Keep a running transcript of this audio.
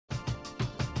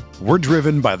We're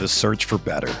driven by the search for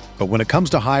better. But when it comes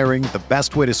to hiring, the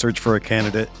best way to search for a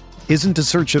candidate isn't to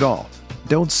search at all.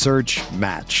 Don't search,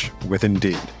 match with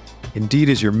Indeed. Indeed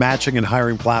is your matching and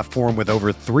hiring platform with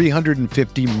over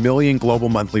 350 million global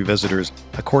monthly visitors,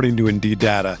 according to Indeed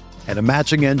data, and a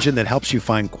matching engine that helps you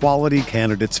find quality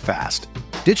candidates fast.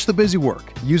 Ditch the busy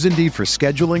work. Use Indeed for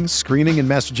scheduling, screening, and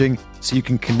messaging so you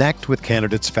can connect with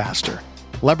candidates faster.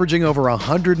 Leveraging over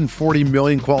 140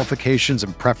 million qualifications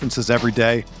and preferences every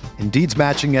day, Indeed's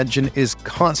matching engine is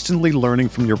constantly learning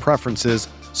from your preferences,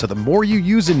 so the more you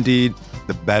use Indeed,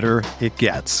 the better it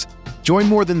gets. Join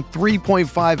more than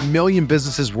 3.5 million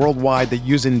businesses worldwide that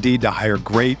use Indeed to hire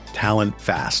great talent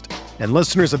fast. And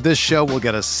listeners of this show will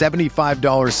get a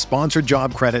 $75 sponsored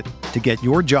job credit to get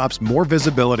your jobs more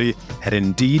visibility at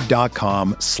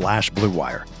Indeed.com/Blue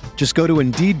Wire. Just go to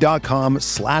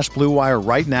Indeed.com/Blue Wire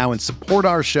right now and support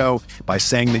our show by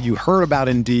saying that you heard about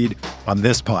Indeed on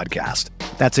this podcast.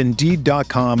 That's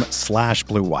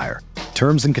Indeed.com/Blue Wire.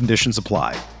 Terms and conditions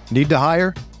apply. Need to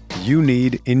hire? You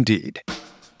need Indeed.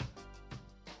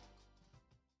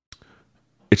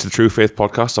 It's the True Faith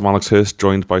Podcast. I'm Alex Hurst,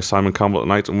 joined by Simon Campbell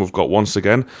tonight, and we've got once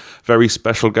again very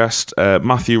special guest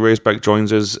Matthew Raisbeck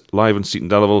joins us live in Seaton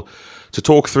Delaval to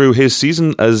talk through his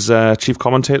season as chief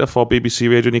commentator for BBC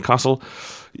Radio Newcastle.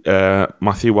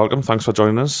 Matthew, welcome. Thanks for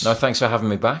joining us. No, thanks for having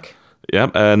me back. Yeah,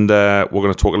 and we're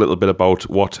going to talk a little bit about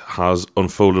what has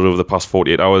unfolded over the past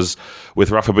 48 hours with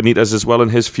Rafa Benitez as well,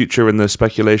 and his future and the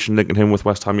speculation linking him with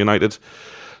West Ham United.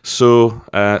 So,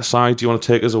 Si, do you want to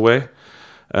take us away?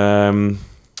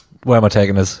 Where am I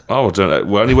taking us? Oh,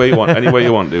 well, anywhere you want. Anywhere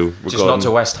you want to. Just not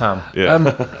to West Ham.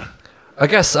 Yeah. I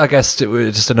guess just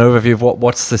an overview of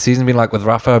what's the season been like with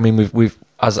Rafa. I mean, we've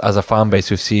as a fan base,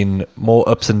 we've seen more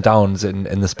ups and downs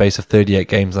in the space of 38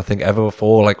 games, I think, ever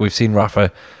before. Like, we've seen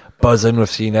Rafa buzzing, we've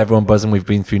seen everyone buzzing. We've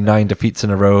been through 9 defeats in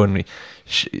a row and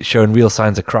showing real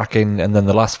signs of cracking. And then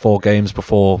the last 4 games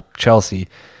before Chelsea,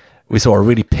 we saw a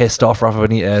really pissed off Rafa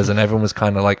Benitez, and everyone was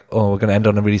kind of like, oh, we're going to end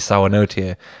on a really sour note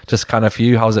here. Just kind of for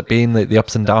you, how's it been, the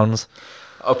ups and downs?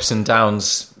 Ups and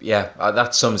downs, yeah,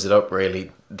 that sums it up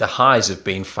really. The highs have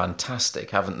been fantastic,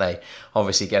 haven't they?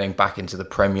 Obviously getting back into the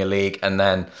Premier League and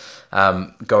then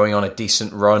going on a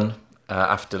decent run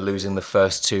after losing the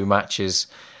first 2 matches.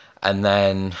 And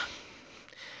then,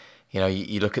 you know,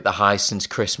 you look at the highs since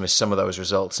Christmas, some of those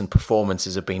results and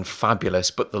performances have been fabulous,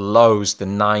 but the lows, the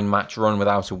 9-match run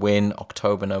without a win,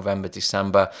 October, November,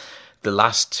 December, the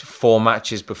last 4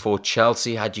 matches before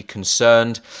Chelsea had you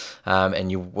concerned,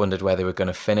 and you wondered where they were going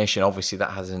to finish, and obviously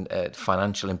that has a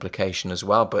financial implication as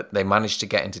well, but they managed to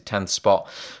get into 10th spot.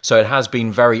 So it has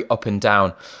been very up and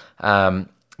down,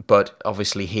 but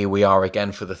obviously here we are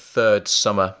again for the 3rd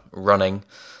summer running.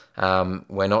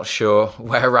 We're not sure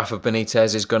where Rafa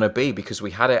Benitez is going to be, because we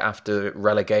had it after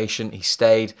relegation, he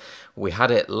stayed. We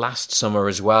had it last summer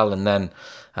as well, and then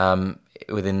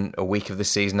within a week of the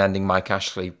season ending, Mike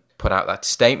Ashley put out that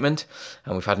statement,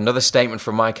 and we've had another statement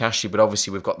from Mike Ashley, but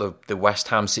obviously we've got the West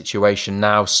Ham situation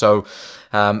now, so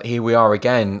here we are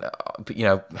again, you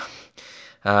know,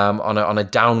 on a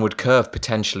downward curve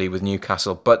potentially with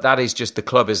Newcastle, but that is just the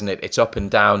club, isn't it? It's up and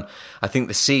down. I think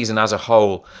the season as a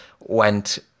whole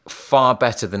went far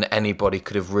better than anybody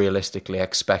could have realistically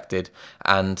expected,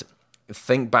 and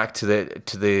think back to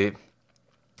the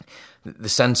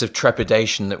sense of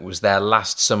trepidation that was there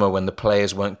last summer when the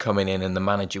players weren't coming in and the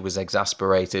manager was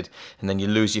exasperated, and then you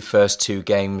lose your first 2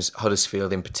 games,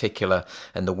 Huddersfield in particular,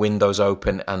 and the window's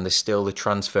open and there's still the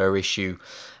transfer issue,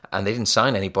 and they didn't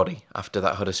sign anybody after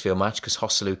that Huddersfield match because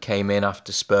Joselu came in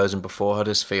after Spurs and before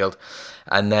Huddersfield,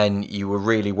 and then you were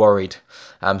really worried.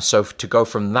 So to go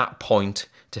from that point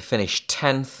to finish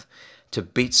 10th, to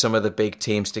beat some of the big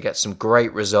teams, to get some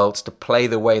great results, to play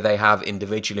the way they have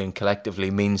individually and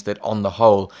collectively means that on the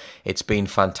whole, it's been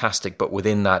fantastic. But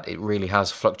within that, it really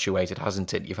has fluctuated,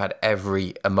 hasn't it? You've had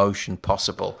every emotion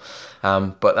possible.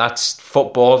 But that's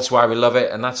football, that's why we love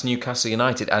it, and that's Newcastle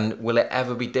United. And will it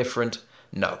ever be different?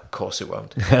 No, of course it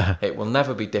won't. It will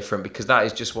never be different, because that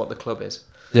is just what the club is.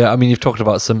 Yeah, I mean, you've talked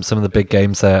about some of the big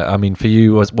games there. I mean, for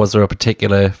you, was there a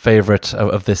particular favourite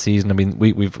of this season? I mean,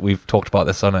 we've talked about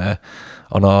this on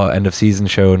our end of season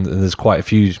show, and there's quite a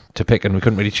few to pick, and we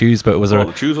couldn't really choose. But was there?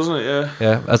 To choose, wasn't it? Yeah.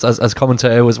 Yeah. As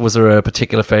commentator, was there a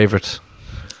particular favourite?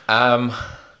 Well,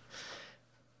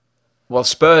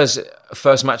 Spurs'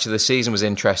 first match of the season was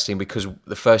interesting because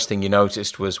the first thing you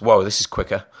noticed was, whoa, this is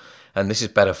quicker, and this is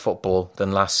better football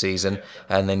than last season.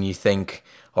 Yeah. And then you think,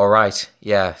 all right,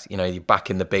 yeah, you know, you're back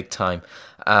in the big time.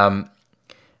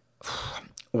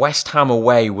 West Ham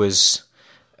away was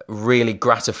really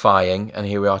gratifying, and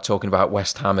here we are talking about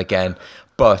West Ham again,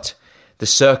 but the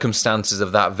circumstances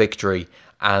of that victory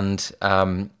and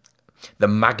the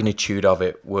magnitude of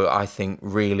it were, I think,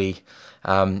 really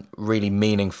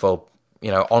meaningful.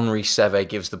 Henri Saivet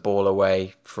gives the ball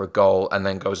away for a goal and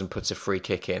then goes and puts a free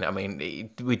kick in. I mean,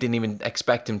 we didn't even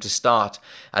expect him to start.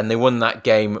 And they won that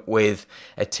game with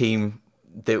a team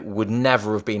that would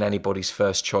never have been anybody's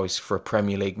first choice for a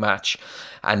Premier League match.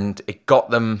 And it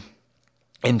got them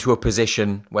into a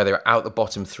position where they're out the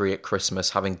bottom three at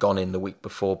Christmas, having gone in the week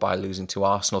before by losing to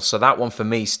Arsenal. So that one for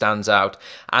me stands out.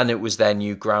 And it was their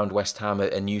new ground, West Ham,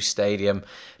 a new stadium,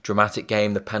 dramatic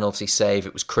game, the penalty save.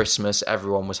 It was Christmas,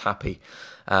 everyone was happy.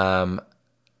 And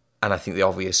I think the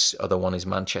obvious other one is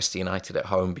Manchester United at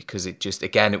home, because it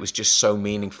was just so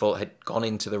meaningful. It had gone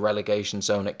into the relegation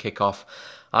zone at kickoff.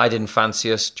 I didn't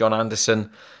fancy us. John Anderson,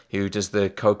 who does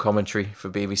the co-commentary for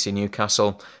BBC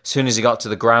Newcastle, as soon as he got to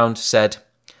the ground, said,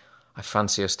 I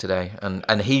fancy us today. And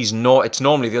it's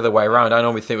normally the other way around. I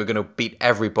normally think we're going to beat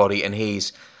everybody, and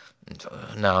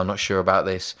no, I'm not sure about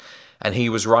this. And he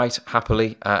was right,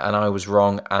 happily, and I was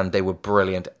wrong, and they were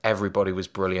brilliant. Everybody was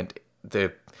brilliant.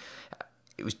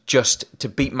 It was just, to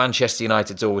beat Manchester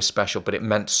United's always special, but it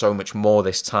meant so much more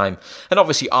this time. And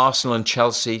obviously Arsenal and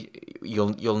Chelsea,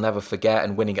 you'll never forget,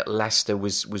 and winning at Leicester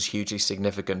was hugely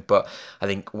significant. But I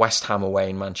think West Ham away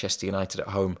and Manchester United at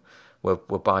home were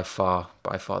by far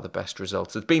the best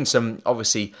results. There's been some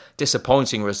obviously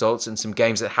disappointing results and some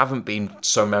games that haven't been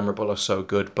so memorable or so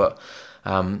good, but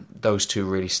those two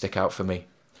really stick out for me.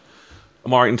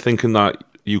 Am I right in thinking that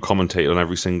you commentate on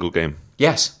every single game?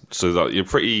 Yes. So that you're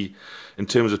pretty, in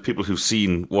terms of people who've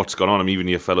seen what's gone on, I mean, even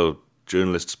your fellow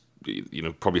journalists,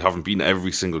 probably haven't been at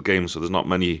every single game, so there's not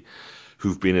many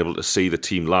who've been able to see the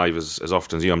team live as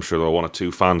often as you. I'm sure there are one or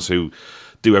two fans who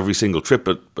do every single trip,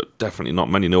 but definitely not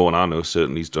many. No one I know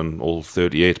certainly has done all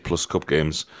 38 plus cup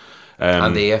games.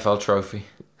 And the EFL trophy.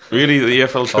 Really? The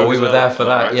EFL trophy? Oh, we were there for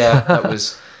that, right. Yeah.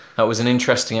 That was an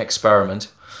interesting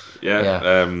experiment.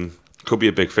 Yeah. Could be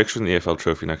a big fixture in the EFL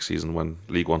trophy next season when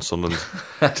League One Sunderland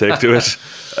take to it.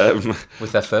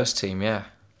 With their first team, yeah.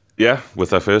 Yeah, with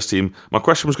their first team. My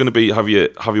question was going to be, have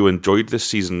you enjoyed this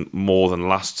season more than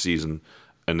last season?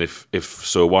 And if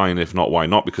so, why? And if not, why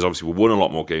not? Because obviously we won a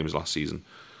lot more games last season.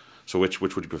 So which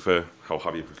would you prefer? How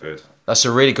have you preferred? That's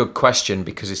a really good question,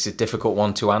 because it's a difficult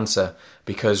one to answer.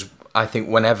 Because I think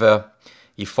whenever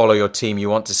you follow your team, you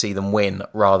want to see them win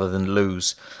rather than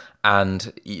lose.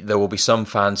 And there will be some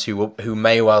fans who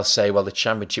may well say, well, the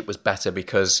Championship was better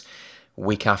because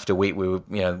week after week we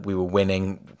were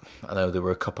winning. I know there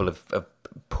were a couple of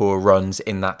poor runs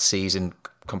in that season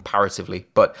comparatively,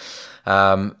 but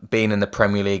being in the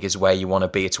Premier League is where you want to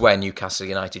be. It's where Newcastle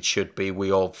United should be.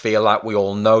 We all feel that. We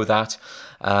all know that.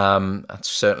 That's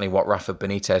certainly what Rafa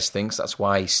Benitez thinks. That's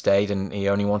why he stayed, and he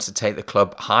only wants to take the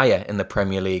club higher in the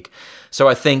Premier League. So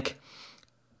I think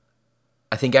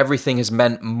everything has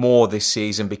meant more this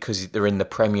season because they're in the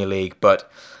Premier League,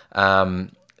 but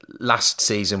last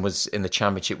season was in the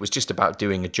Championship was just about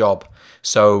doing a job.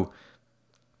 So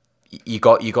you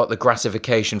got the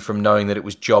gratification from knowing that it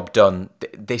was job done.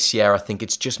 This year, I think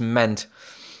it's just meant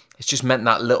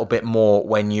that little bit more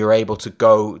when you're able to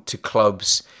go to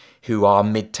clubs who are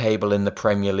mid-table in the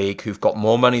Premier League, who've got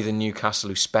more money than Newcastle,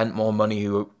 who spent more money,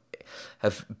 who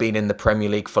have been in the Premier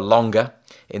League for longer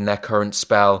in their current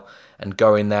spell, and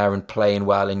going there and playing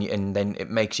well, and then it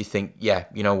makes you think, yeah,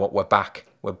 you know what, we're back.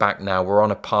 We're back now. We're on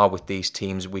a par with these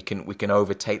teams. We can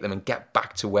overtake them and get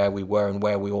back to where we were and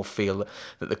where we all feel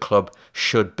that the club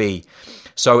should be.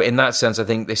 So in that sense, I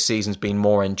think this season's been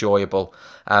more enjoyable.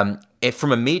 If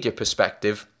from a media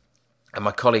perspective, and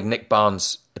my colleague Nick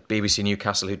Barnes at BBC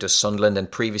Newcastle, who does Sunderland and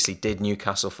previously did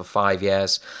Newcastle for 5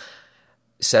 years,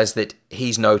 says that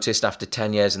he's noticed after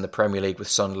 10 years in the Premier League with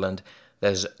Sunderland,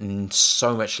 there's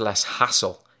so much less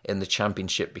hassle in the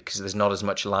Championship because there's not as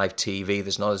much live TV,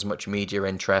 there's not as much media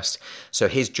interest. So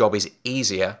his job is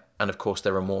easier, and of course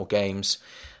there are more games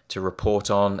to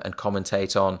report on and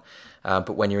commentate on.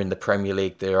 But when you're in the Premier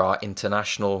League, there are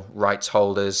international rights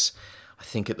holders. I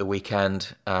think at the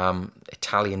weekend,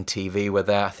 Italian TV were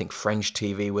there. I think French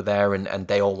TV were there, and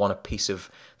they all want a piece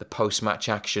of the post-match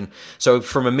action. So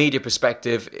from a media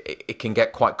perspective, it can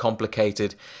get quite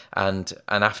complicated, and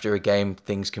after a game,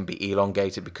 things can be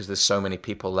elongated because there's so many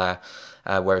people there,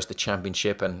 whereas the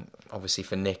Championship, and obviously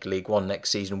for Nick, League One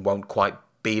next season won't quite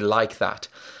be like that.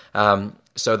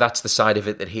 So that's the side of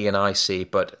it that he and I see,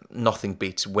 but nothing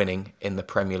beats winning in the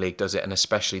Premier League, does it? And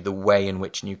especially the way in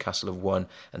which Newcastle have won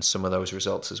and some of those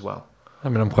results as well. I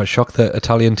mean, I'm quite shocked that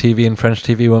Italian TV and French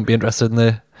TV won't be interested in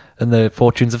the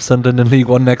fortunes of Sunderland in League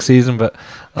One next season, but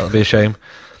that'll be a shame.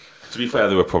 To be fair,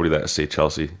 they were probably there to see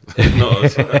Chelsea.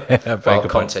 Well,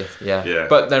 Conte, yeah.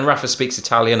 But then Rafa speaks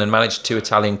Italian and managed 2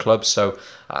 Italian clubs, so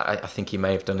I think he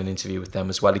may have done an interview with them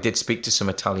as well. He did speak to some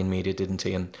Italian media, didn't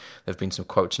he? And there have been some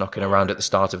quotes knocking around at the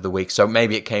start of the week, so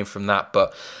maybe it came from that.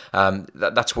 But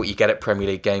that's what you get at Premier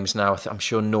League games now. I'm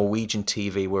sure Norwegian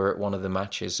TV were at one of the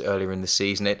matches earlier in the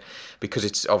season. Because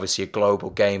it's obviously a global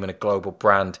game and a global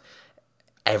brand,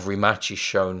 every match is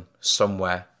shown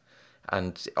somewhere,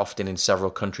 and often in several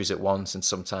countries at once, and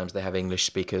sometimes they have English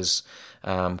speakers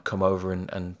come over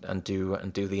and do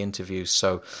the interviews.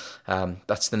 So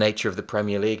that's the nature of the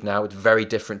Premier League now. It's very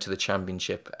different to the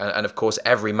Championship, and of course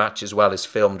every match as well is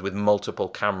filmed with multiple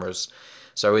cameras.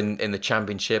 So in the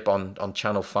Championship on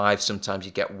Channel 5, sometimes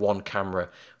you get one camera,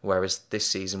 whereas this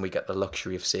season we get the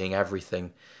luxury of seeing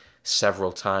everything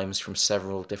several times from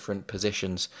several different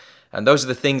positions. And those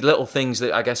are the little things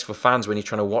that I guess for fans, when you're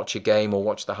trying to watch a game or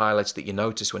watch the highlights, that you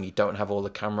notice when you don't have all the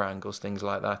camera angles, things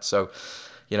like that. So,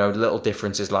 little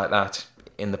differences like that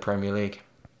in the Premier League.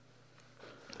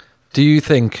 Do you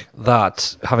think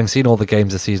that, having seen all the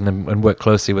games this season and worked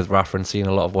closely with Rafa and seen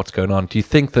a lot of what's going on, do you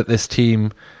think that this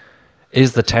team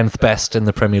is the 10th best in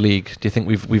the Premier League? Do you think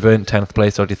we've earned 10th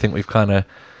place, or do you think we've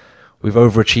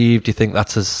overachieved? Do you think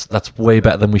that's way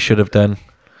better than we should have done?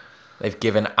 They've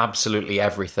given absolutely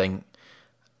everything,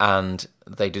 and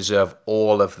they deserve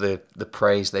all of the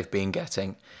praise they've been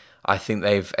getting. I think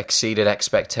they've exceeded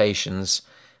expectations,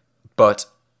 but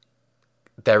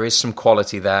there is some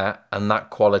quality there, and that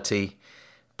quality,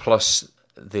 plus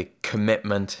the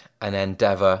commitment and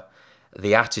endeavour,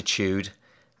 the attitude,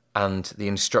 and the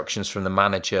instructions from the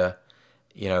manager,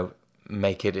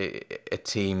 make it a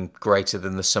team greater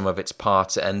than the sum of its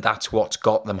parts, and that's what's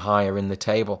got them higher in the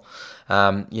table.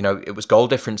 It was goal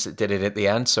difference that did it at the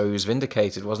end, so he was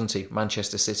vindicated, wasn't he?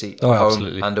 Manchester City home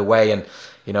absolutely. And away, and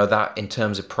that in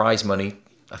terms of prize money,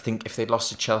 I think if they'd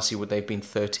lost to Chelsea, would they have been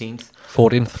 13th?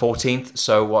 14th.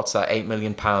 So what's that? £8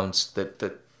 million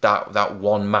that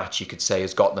one match, you could say,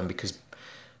 has got them, because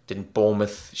didn't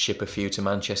Bournemouth ship a few to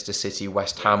Manchester City?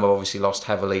 West Ham have obviously lost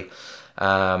heavily.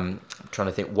 I'm trying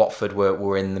to think, Watford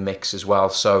were in the mix as well.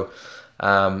 So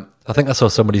I think I saw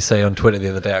somebody say on Twitter the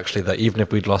other day, actually, that even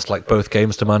if we'd lost both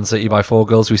games to Man City by 4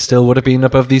 goals, we still would have been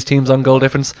above these teams on goal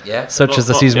difference. Yeah, such as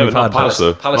the season we've had. Palace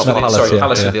were Palace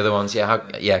the other ones. Yeah,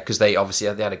 because they obviously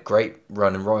had a great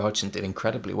run, and Roy Hodgson did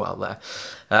incredibly well there.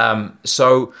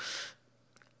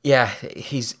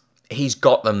 He's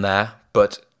got them there,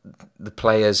 but the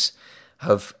players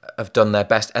have done their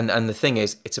best. And the thing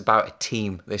is, it's about a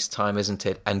team this time, isn't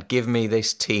it? And give me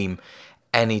this team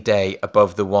any day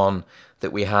above the one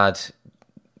that we had,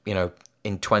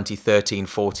 in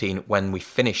 2013-14 when we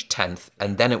finished 10th,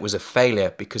 and then it was a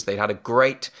failure because they'd had a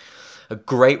great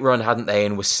run, hadn't they,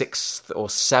 and were 6th or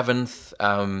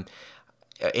 7th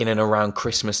in and around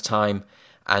Christmas time,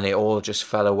 and it all just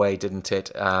fell away, didn't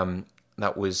it?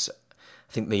 That was,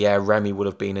 I think, the year Remy would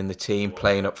have been in the team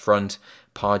playing up front.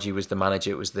 Pardew was the manager.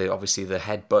 It was obviously the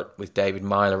headbutt with David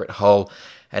Myler at Hull,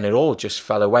 and it all just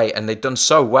fell away. And they'd done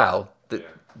so well that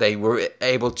they were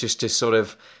able just to sort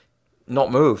of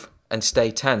not move and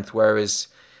stay 10th, whereas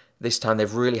this time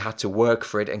they've really had to work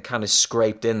for it and kind of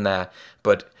scraped in there.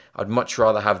 But I'd much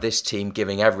rather have this team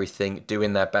giving everything,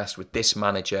 doing their best with this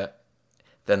manager,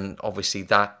 than obviously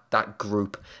that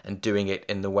group and doing it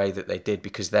in the way that they did,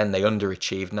 because then they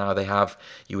underachieved. Now they have,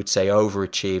 you would say,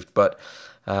 overachieved. But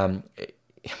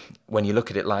when you look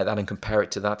at it like that and compare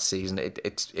it to that season,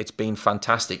 it's been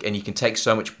fantastic, and you can take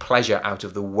so much pleasure out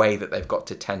of the way that they've got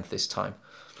to 10th this time.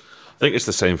 I think it's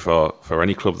the same for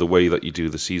any club, the way that you do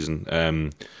the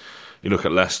season. You look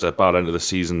at Leicester, bad end of the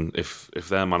season, if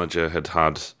their manager had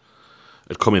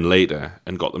come in later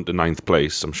and got them to 9th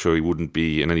place, I'm sure he wouldn't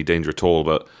be in any danger at all.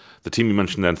 But the team you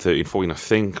mentioned then, 13-14, I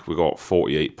think we got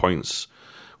 48 points,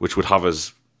 which would have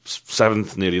us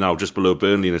 7th nearly now, just below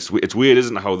Burnley. And it's weird,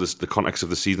 isn't it, how the context of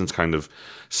the season's kind of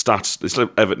stats. It's like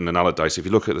Everton and Allardyce. If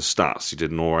you look at the stats, you did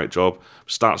an all right job.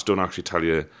 Stats don't actually tell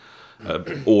you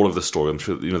all of the story. I'm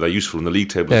sure they're useful, and the league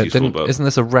table is useful. But isn't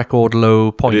this a record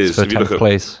low points for 10th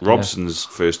place? Robson's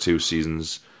first 2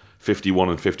 seasons, 51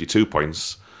 and 52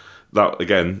 points. That,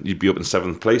 again, you'd be up in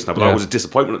 7th place now. But that was a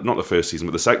disappointment, not the first season,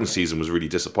 but the second season was really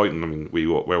disappointing. I mean,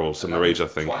 we're all similar age, I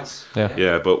think.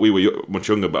 Yeah, but we were much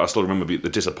younger, but I still remember the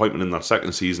disappointment in that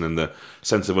second season and the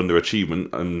sense of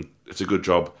underachievement, and it's a good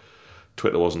job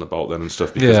Twitter wasn't about then and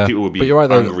stuff, because people would be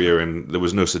angrier, and there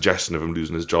was no suggestion of him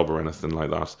losing his job or anything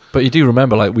like that. But you do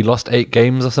remember, like, we lost 8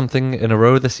 games or something in a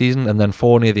row this season, and then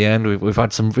 4 near the end. We've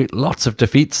had lots of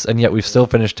defeats, and yet we've still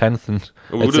finished 10th. And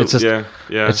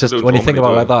it's just when you think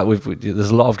about it like that, there's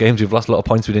a lot of games we've lost, a lot of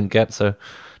points we didn't get. So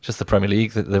just the Premier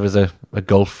League, there was a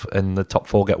gulf, and the top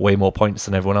 4 get way more points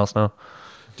than everyone else now.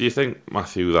 Do you think,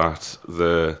 Matthew, that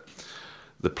the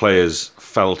players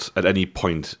felt at any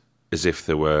point as if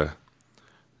they were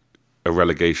a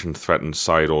relegation threatened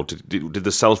side, or did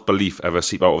the self-belief ever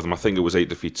seep out of them? I think it was 8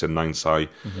 defeats and 9 that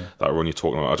run you're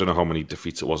talking about. I don't know how many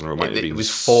defeats it was. It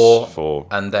was 4,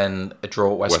 and then a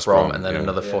draw at West Brom, and then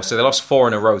another 4. So they lost 4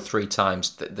 in a row 3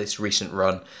 times this recent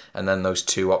run, and then those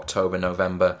 2 October,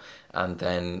 November, and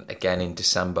then again in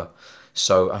December.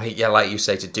 So, I mean, like you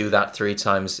say, to do that 3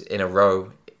 times in a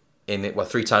row,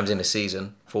 3 times in a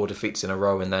season, 4 defeats in a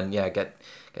row, and then get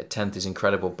 10th is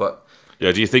incredible. But do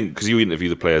you think, because you interview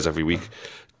the players every week,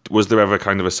 was there ever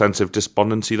kind of a sense of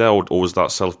despondency there, or was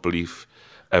that self-belief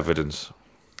evidence?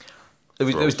 There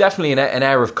was definitely an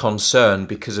air of concern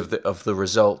because of the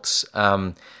results.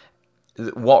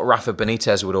 What Rafa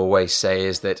Benitez would always say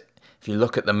is that if you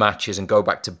look at the matches and go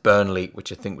back to Burnley,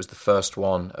 which I think was the first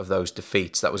one of those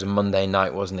defeats, that was a Monday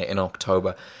night, wasn't it, in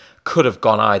October, could have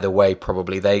gone either way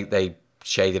probably. They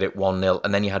shaded it 1-0,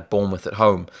 and then you had Bournemouth at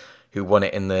home, who won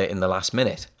it in the last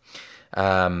minute.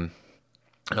 And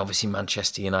obviously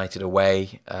Manchester United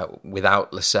away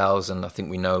without Lascelles, and I think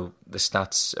we know the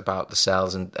stats about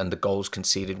Lascelles and the goals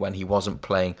conceded when he wasn't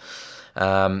playing.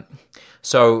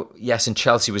 So yes, and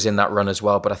Chelsea was in that run as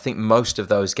well, but I think most of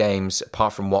those games,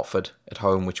 apart from Watford at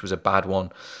home, which was a bad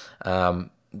one,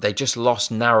 they just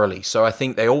lost narrowly. So I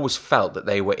think they always felt that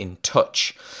they were in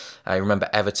touch. I remember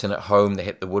Everton at home, they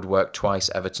hit the woodwork twice.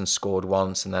 Everton scored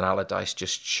once, and then Allardyce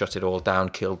just shut it all down,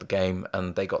 killed the game,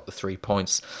 and they got the 3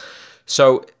 points.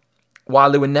 So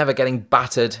while they were never getting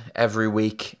battered every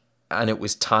week, and it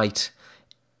was tight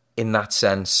in that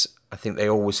sense, I think they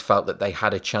always felt that they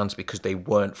had a chance because they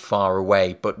weren't far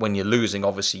away. But when you're losing,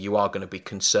 obviously you are going to be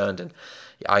concerned, and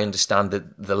I understand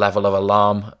the level of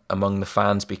alarm among the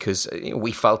fans, because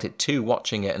we felt it too,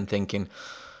 watching it and thinking,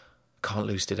 can't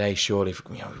lose today, surely. If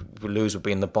we lose, we'll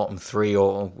be in the bottom 3,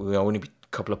 or we'll only be a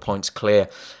couple of points clear.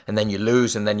 And then you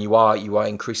lose, and then you are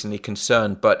increasingly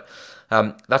concerned. But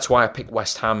that's why I picked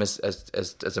West Ham as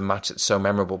a match that's so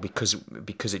memorable, because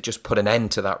it just put an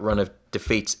end to that run of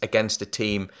defeats against a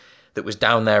team that was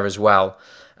down there as well.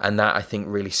 And that, I think,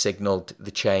 really signalled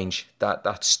the change.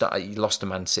 You lost to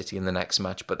Man City in the next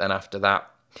match, but then after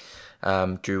that,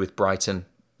 drew with Brighton,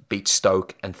 beat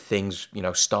Stoke, and things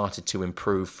started to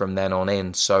improve from then on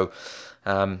in. So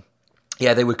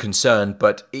they were concerned,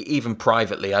 but even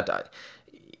privately,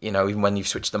 even when you've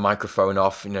switched the microphone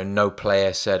off, no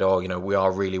player said, we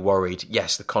are really worried.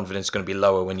 Yes, the confidence is going to be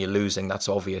lower when you're losing, that's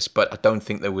obvious, but I don't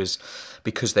think there was,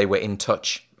 because they were in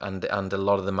touch and a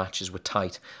lot of the matches were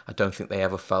tight, I don't think they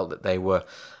ever felt that they were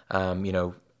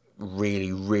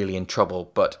really, really in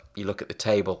trouble. But you look at the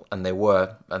table, and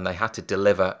they had to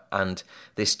deliver, and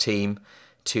this team,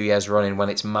 2 years running when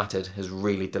it's mattered, has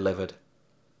really delivered.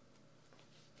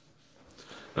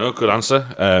 Oh, good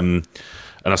answer. And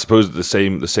I suppose the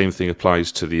same thing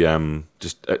applies to the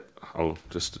I'll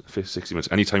just 60 minutes.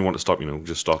 Anytime you want to stop,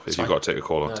 just stop. If you've got to take a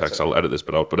call or text, I'll edit this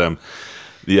bit out. But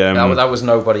that was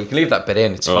nobody. You can leave that bit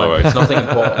in. It's fine. Right. It's nothing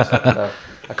important. No,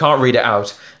 I can't read it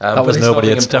out. That was nobody.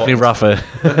 It's definitely Rafa.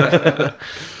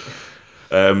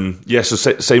 So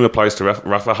same applies to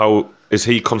Rafa. How is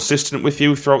he consistent with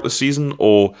you throughout the season,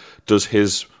 or does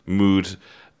his mood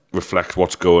reflect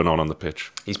what's going on the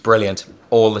pitch? He's brilliant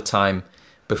all the time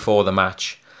before the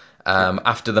match.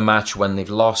 After the match, when they've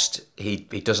lost, he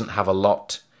doesn't have a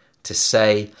lot to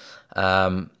say.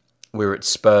 We were at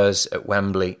Spurs at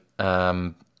Wembley,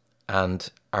 and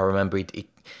I remember he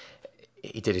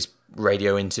did his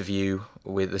radio interview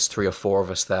with, there's 3 or 4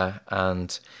 of us there,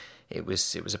 and it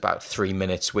was about 3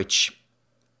 minutes, which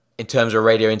in terms of a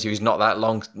radio interview is not that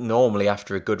long. Normally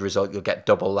after a good result you'll get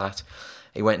double that.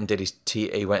 He went and did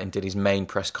his main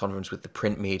press conference with the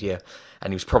print media,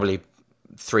 and he was probably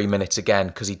 3 minutes again,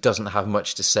 because he doesn't have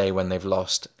much to say when they've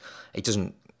lost. He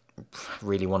doesn't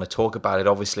really want to talk about it.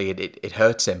 Obviously it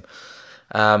hurts him.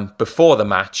 Before the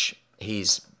match,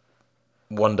 he's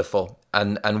wonderful,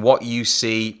 and what you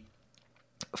see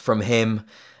from him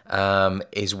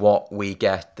is what we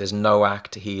get. There's no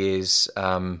act. He is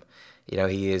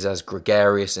he is as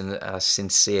gregarious and as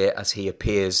sincere as he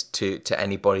appears to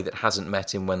anybody that hasn't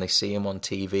met him when they see him on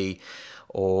TV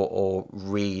or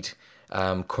read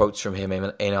quotes from him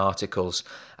in articles,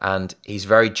 and he's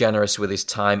very generous with his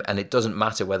time, and it doesn't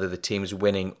matter whether the team's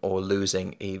winning or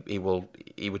losing. He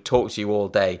would talk to you all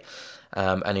day,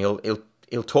 and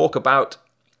he'll talk about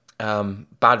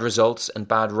bad results and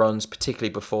bad runs,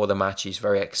 particularly before the match. He's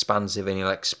very expansive, and he'll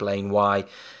explain why.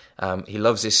 He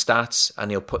loves his stats,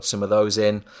 and he'll put some of those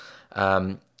in.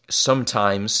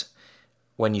 Sometimes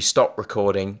when you stop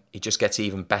recording, he just gets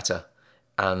even better.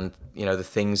 And the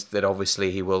things that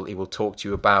obviously he will talk to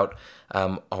you about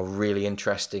are really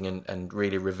interesting and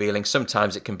really revealing.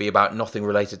 Sometimes it can be about nothing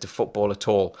related to football at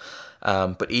all.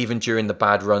 But even during the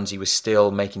bad runs, he was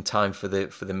still making time for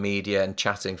the media and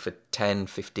chatting for 10,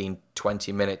 15,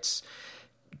 20 minutes,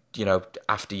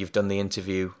 after you've done the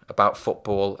interview, about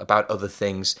football, about other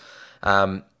things.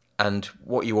 And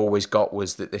what you always got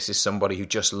was that this is somebody who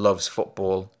just loves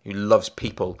football, who loves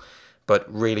people, but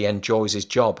really enjoys his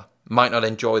job. Might not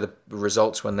enjoy the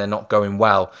results when they're not going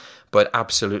well, but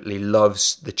absolutely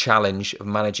loves the challenge of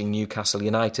managing Newcastle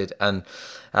United. And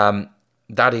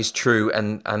that is true.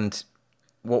 And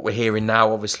what we're hearing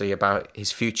now, obviously, about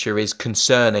his future is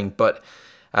concerning, but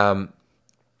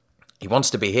he wants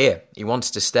to be here. He wants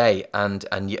to stay. And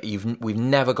we've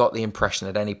never got the impression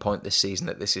at any point this season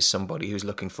that this is somebody who's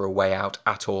looking for a way out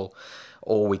at all.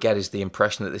 All we get is the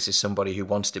impression that this is somebody who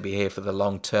wants to be here for the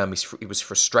long term. He was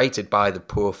frustrated by the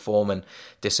poor form and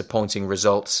disappointing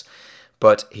results,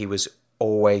 but he was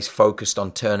always focused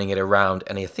on turning it around.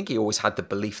 And I think he always had the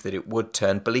belief that it would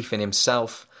turn, belief in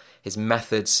himself, his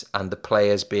methods, and the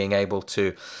players being able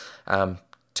to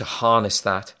harness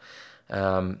that.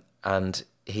 And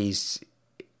he's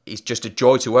just a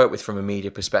joy to work with from a media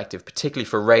perspective, particularly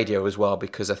for radio as well,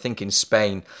 because I think in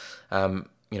Spain,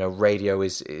 radio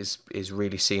is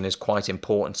really seen as quite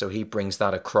important. So he brings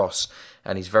that across,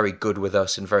 and he's very good with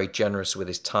us and very generous with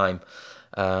his time.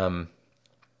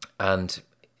 And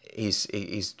he's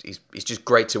just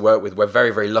great to work with. We're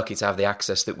very, very lucky to have the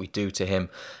access that we do to him.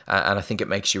 And I think it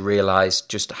makes you realise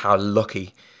just how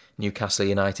lucky Newcastle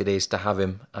United is to have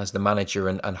him as the manager,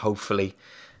 and hopefully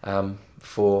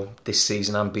for this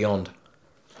season and beyond.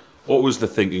 What was the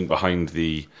thinking behind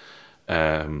the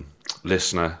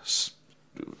listener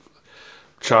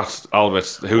chat,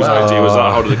 Albert? Whose idea was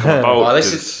that? How did it come about? Well,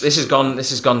 this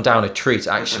has gone down a treat,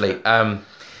 actually.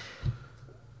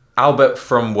 Albert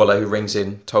from Wooler, who rings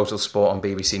in Total Sport on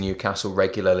BBC Newcastle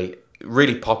regularly,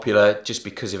 really popular just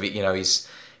because of it. He's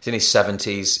in his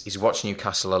 70s. He's watched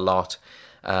Newcastle a lot.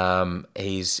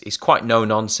 He's quite no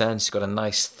nonsense. He's got a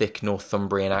nice thick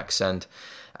Northumbrian accent,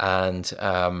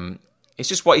 and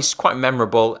he's quite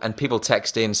memorable. And people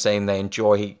text in saying they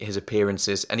enjoy his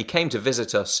appearances. And he came to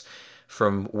visit us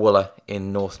from Wooler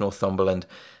in Northumberland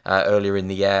earlier in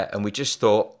the year, and we just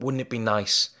thought, wouldn't it be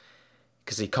nice,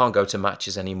 because he can't go to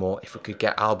matches anymore, if we could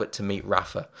get Albert to meet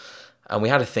Rafa? And we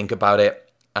had to think about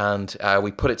it, and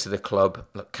we put it to the club.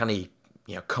 Look, can he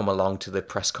come along to the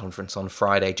press conference on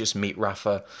Friday, just meet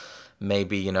Rafa,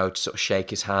 maybe sort of shake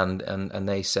his hand? And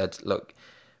they said, look,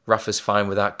 Rafa's fine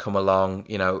with that, come along,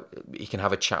 he can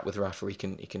have a chat with Rafa, he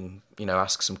can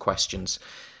ask some questions.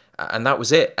 And that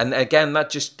was it. And again,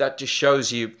 that just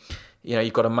shows you,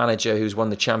 you've got a manager who's won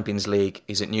the Champions League,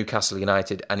 he's at Newcastle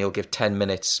United, and he'll give 10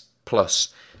 minutes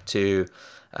plus to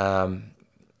a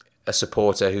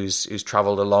supporter who's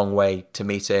travelled a long way to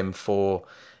meet him for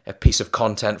a piece of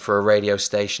content for a radio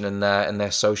station and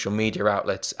their social media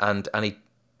outlets. And he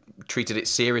treated it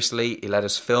seriously. He let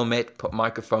us film it, put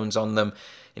microphones on them,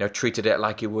 treated it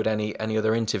like he would any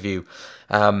other interview.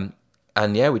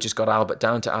 And we just got Albert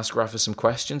down to ask Rafa some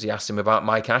questions. He asked him about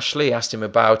Mike Ashley. He asked him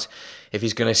about if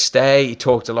he's going to stay. He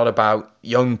talked a lot about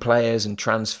young players and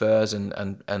transfers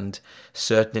and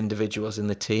certain individuals in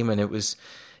the team. And it was,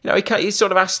 he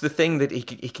sort of asked the thing that he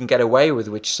can get away with,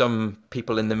 which some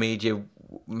people in the media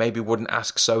maybe wouldn't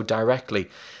ask so directly,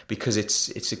 because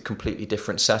it's a completely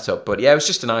different setup. But it was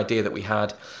just an idea that we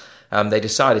had. They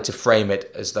decided to frame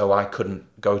it as though I couldn't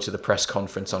go to the press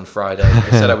conference on Friday.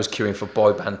 They said I was queuing for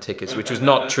boy band tickets, which was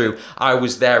not true. I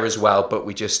was there as well, but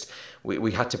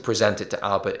we had to present it to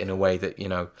Albert in a way that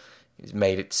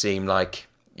made it seem like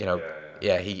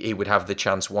he would have the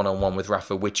chance one-on-one with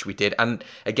Rafa, which we did. And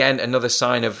again, another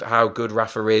sign of how good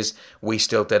Rafa is. We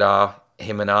still did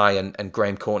him and I and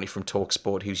Graham Courtney from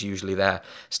TalkSport, who's usually there,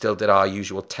 still did our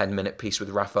usual 10-minute piece with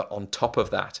Rafa on top of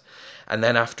that. And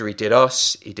then after he did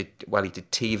us, he did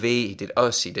TV, he did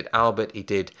us, he did Albert, he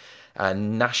did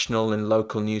national and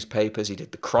local newspapers, he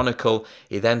did the Chronicle,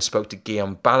 he then spoke to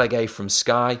Guillaume Balaguer from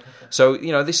Sky. So,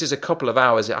 this is a couple of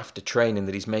hours after training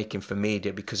that he's making for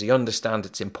media, because he understands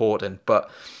it's important. But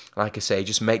like I say, he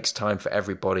just makes time for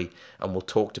everybody and will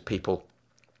talk to people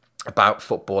about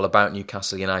football, about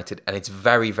Newcastle United, and it's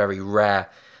very, very rare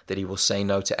that he will say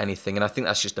no to anything. And I think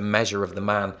that's just a measure of the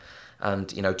man,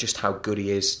 and just how good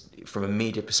he is from a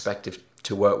media perspective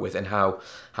to work with, and how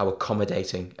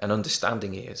accommodating and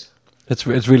understanding he is. It's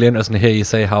really interesting to hear you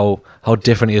say how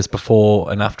different he is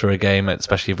before and after a game,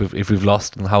 especially if we've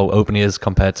lost, and how open he is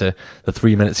compared to the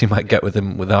 3 minutes you might get with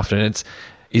him after. And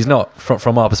he's not,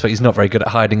 from our perspective, he's not very good at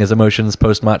hiding his emotions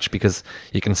post-match, because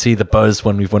you can see the buzz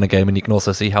when we've won a game, and you can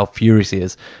also see how furious he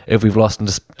is if we've lost, and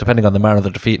just depending on the manner of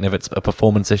the defeat, and if it's a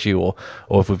performance issue or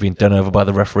if we've been done over by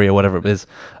the referee or whatever it is.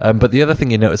 But the other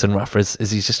thing you notice in Rafa is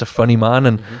he's just a funny man,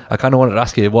 and I kind of wanted to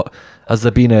ask you, has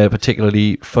there been a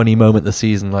particularly funny moment this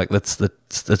season, like that's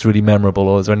really memorable,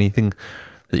 or is there anything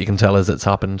that you can tell us that's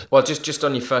happened? Well, just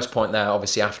on your first point there,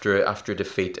 obviously after a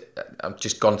defeat, I've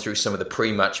just gone through some of the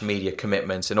pre-match media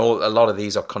commitments, and a lot of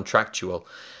these are contractual.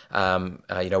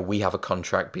 We have a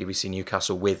contract, BBC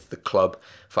Newcastle, with the club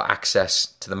for access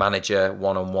to the manager,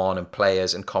 one-on-one, and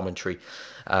players and commentary.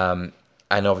 And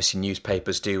obviously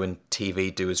newspapers do, and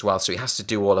TV do as well. So he has to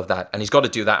do all of that, and he's got to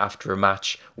do that after a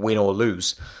match, win or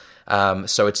lose.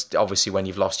 So it's obviously, when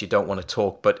you've lost, you don't want to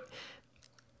talk, but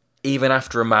even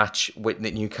after a match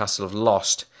that Newcastle have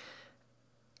lost,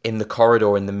 in the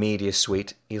corridor in the media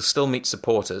suite, he'll still meet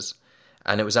supporters.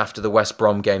 And it was after the West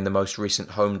Brom game, the most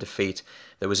recent home defeat.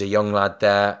 There was a young lad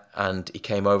there, and he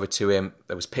came over to him.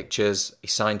 There was pictures. He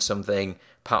signed something,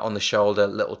 pat on the shoulder,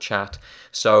 little chat.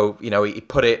 So, he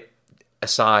put it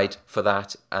aside for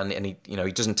that, and he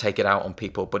doesn't take it out on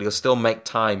people, but he'll still make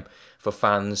time for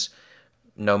fans,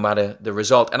 no matter the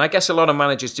result. And I guess a lot of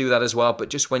managers do that as well, but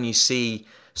just when you see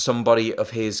somebody of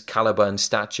his calibre and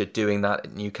stature doing that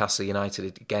at Newcastle United,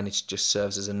 it just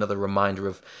serves as another reminder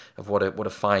of what a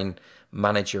fine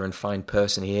manager and fine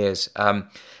person he is.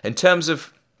 In terms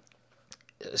of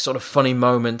sort of funny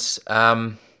moments,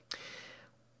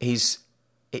 he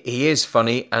is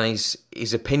funny, and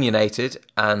he's opinionated,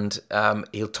 and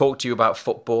he'll talk to you about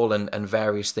football and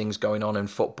various things going on in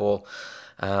football.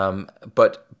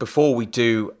 But before we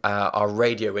do our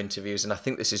radio interviews, and I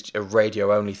think this is a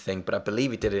radio only thing, but I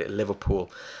believe he did it at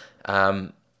Liverpool.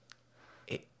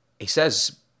 He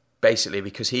says basically,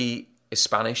 because he is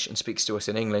Spanish and speaks to us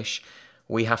in English,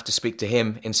 we have to speak to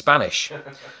him in Spanish.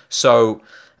 So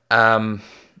I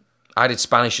did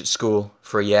Spanish at school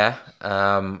for a year.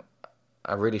 I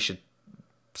really should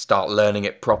start learning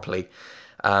it properly.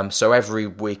 So every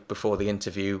week before the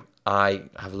interview, I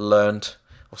have learned,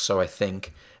 or so I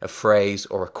think, a phrase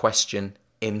or a question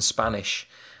in Spanish.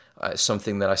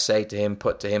 Something that I say to him,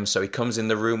 put to him. So he comes in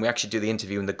the room. We actually do the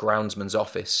interview in the groundsman's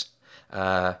office.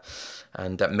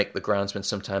 And Mick, the groundsman,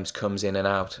 sometimes comes in and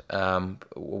out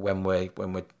when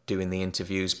we're doing the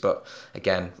interviews. But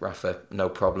again, Rafa, no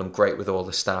problem, great with all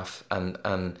the staff.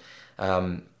 And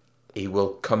he will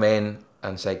come in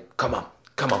and say, come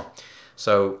on.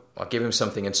 So I'll give him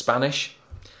something in Spanish,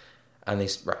 and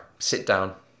he's, right, sit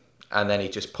down. And then he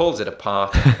just pulls it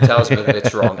apart, tells me that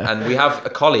it's wrong. And we have a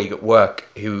colleague at work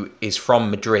who is from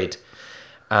Madrid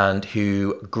and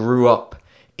who grew up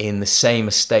in the same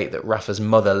estate that Rafa's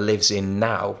mother lives in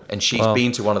now. And she's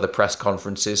been to one of the press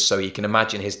conferences, so you can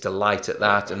imagine his delight at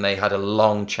that. And they had a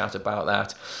long chat about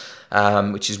that,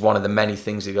 which is one of the many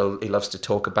things he loves to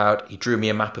talk about. He drew me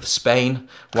a map of Spain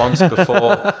once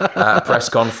before a press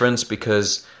conference,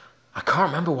 because I can't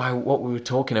remember what we were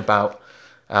talking about.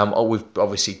 We've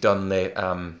obviously done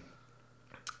the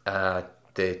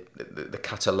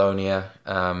Catalonia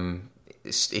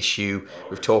issue.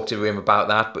 We've talked to him about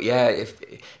that, but yeah, if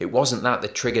it wasn't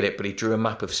that triggered it, but he drew a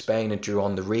map of Spain and drew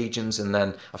on the regions, and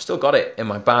then I've still got it in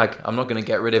my bag. I'm not going to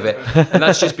get rid of it, and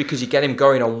that's just because you get him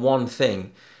going on one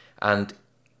thing, and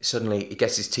suddenly he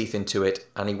gets his teeth into it,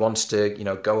 and he wants to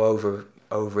go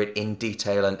over it in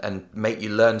detail and make you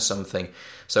learn something.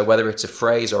 So whether it's a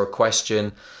phrase or a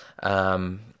question.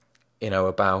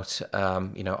 About, are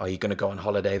you going to go on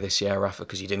holiday this year, Rafa?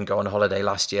 Because you didn't go on holiday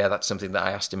last year. That's something that I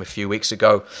asked him a few weeks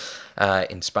ago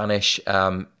in Spanish.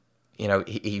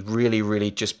 He really,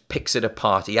 really just picks it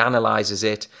apart. He analyzes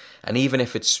it. And even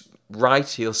if it's right,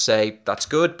 he'll say, that's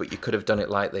good, but you could have done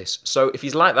it like this. So if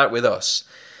he's like that with us,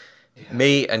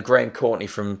 me and Graham Courtney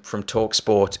from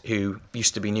TalkSport, who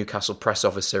used to be Newcastle press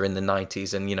officer in the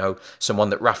 90s, and, someone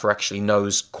that Rafa actually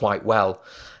knows quite well,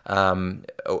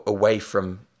 away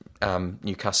from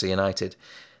Newcastle United.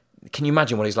 Can you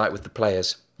imagine what he's like with the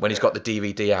players when he's got the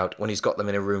DVD out, when he's got them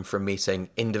in a room for a meeting,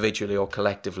 individually or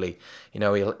collectively?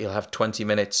 He'll have 20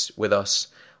 minutes with us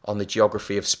on the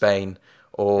geography of Spain,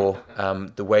 or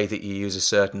the way that you use a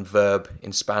certain verb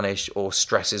in Spanish, or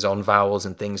stresses on vowels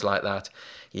and things like that.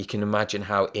 You can imagine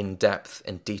how in-depth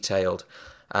and detailed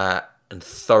and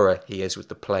thorough he is with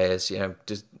the players.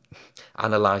 Just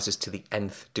analyses to the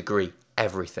nth degree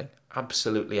everything,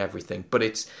 absolutely everything. But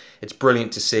it's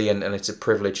brilliant to see, and it's a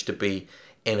privilege to be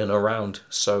in and around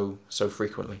so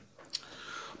frequently.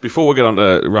 Before we get on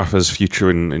to Rafa's future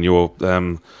and your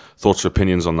thoughts or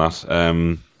opinions on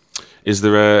that, is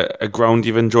there a ground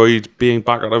you've enjoyed being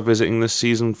back at or visiting this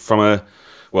season?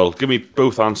 Give me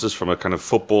both answers, from a kind of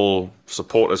football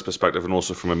supporters perspective and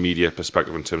also from a media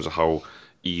perspective, in terms of how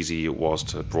easy it was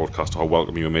to broadcast, how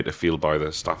welcome you were made to feel by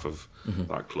the staff of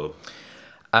that club.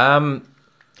 Well,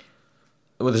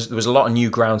 there was a lot of new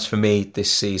grounds for me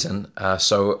this season,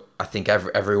 so I think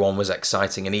everyone was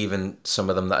exciting, and even some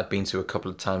of them that I'd been to a couple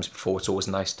of times before, it's always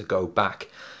nice to go back,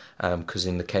 because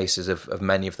in the cases of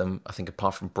many of them, I think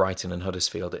apart from Brighton and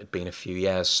Huddersfield, it had been a few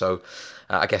years. So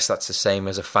I guess that's the same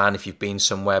as a fan. If you've been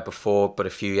somewhere before, but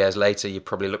a few years later, you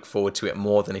probably look forward to it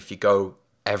more than if you go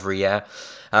every year.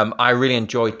 I really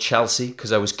enjoyed Chelsea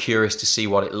because I was curious to see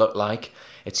what it looked like.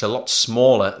 It's a lot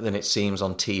smaller than it seems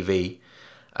on TV.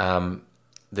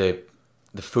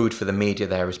 The food for the media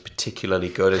there is particularly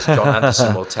good, as John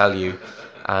Anderson will tell you,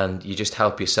 and you just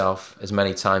help yourself as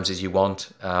many times as you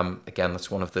want. Again,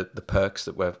 that's one of the perks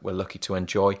that we're lucky to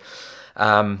enjoy.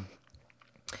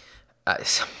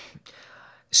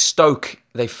 Stoke,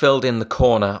 they filled in the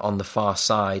corner on the far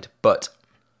side, but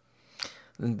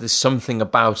there's something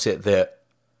about it that,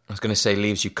 I was going to say,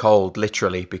 leaves you cold,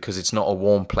 literally, because it's not a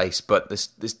warm place. But this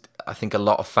I think a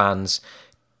lot of fans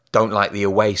don't like the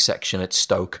away section at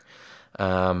Stoke,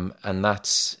 and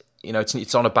that's,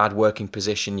 it's on a bad working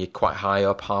position. You're quite high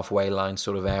up, halfway line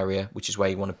sort of area, which is where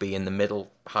you want to be, in the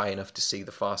middle, high enough to see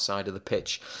the far side of the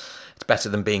pitch. It's better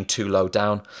than being too low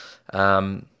down.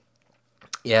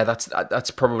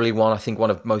 That's probably one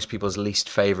of most people's least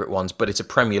favourite ones. But it's a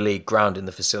Premier League ground, and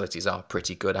the facilities are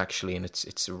pretty good actually, and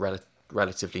it's a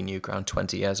relatively new ground,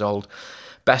 20 years old.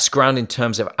 Best ground in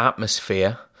terms of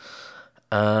atmosphere.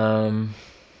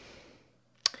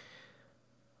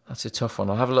 That's a tough one.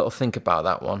 I'll have a little think about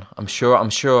that one. I'm sure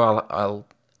I'll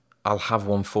have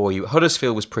one for you.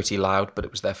 Huddersfield was pretty loud, but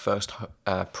it was their first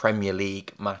Premier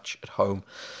League match at home.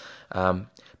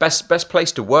 Best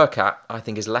place to work at, I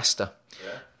think, is Leicester,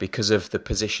 because of the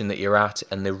position that you're at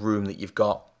and the room that you've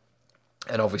got.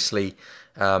 And obviously,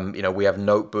 we have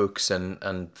notebooks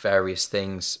and various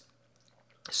things.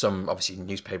 Some, obviously,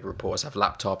 newspaper reporters have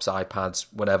laptops, iPads,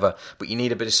 whatever. But you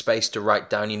need a bit of space to write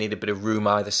down. You need a bit of room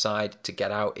either side to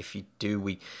get out. If you do,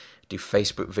 we do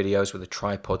Facebook videos with a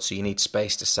tripod, so you need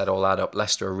space to set all that up.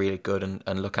 Leicester are really good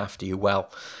and look after you well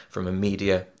from a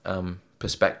media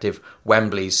perspective.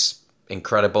 Wembley's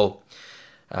incredible.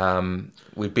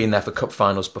 We've been there for cup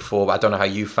finals before, but I don't know how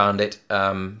you found it.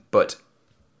 But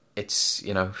it's,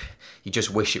 you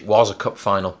just wish it was a cup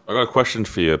final. I got a question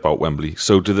for you about Wembley.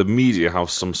 So do the media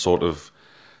have some sort of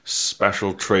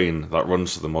special train that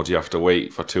runs to them, or do you have to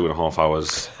wait for 2.5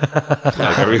 hours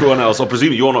like everyone else? Or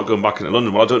presumably you're not going back into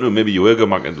London. Well, I don't know, maybe you were going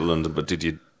back into London, but did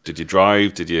you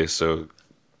drive? Did you? So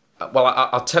well,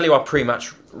 I'll tell you our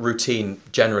pre-match routine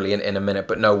generally in a minute,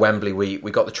 but no, Wembley, we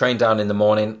got the train down in the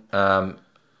morning.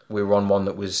 We were on one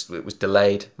that was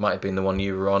delayed. Might have been the one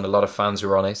you were on. A lot of fans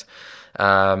were on it.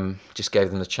 Just gave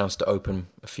them the chance to open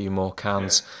a few more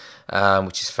cans,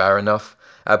 which is fair enough.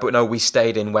 But no, we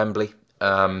stayed in Wembley,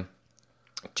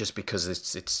 just because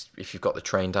it's if you've got the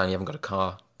train down, you haven't got a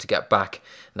car to get back.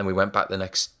 And then we went back the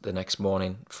next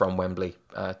morning from Wembley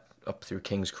up through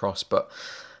King's Cross. But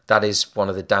that is one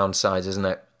of the downsides, isn't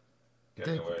it?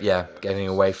 Getting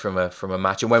away from a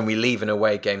match. And when we leave an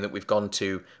away game that we've gone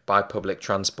to by public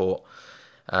transport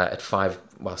at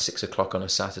 6 o'clock on a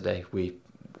Saturday,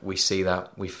 we see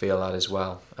that, we feel that as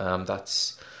well.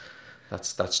 That's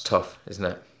tough, isn't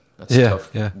it? That's tough.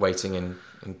 Yeah. Waiting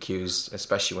in queues,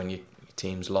 especially when your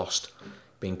team's lost,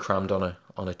 being crammed on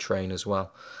a train as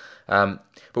well. But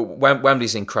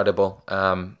Wembley's incredible.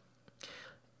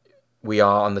 We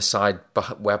are on the side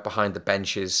we're behind the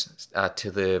benches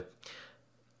to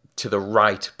the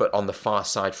right, but on the far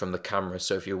side from the camera.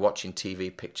 So if you're watching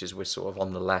TV pictures, we're sort of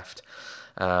on the left.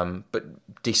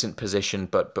 But decent position,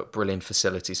 but brilliant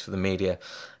facilities for the media.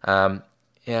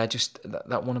 Just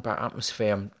that one about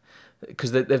atmosphere,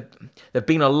 because there've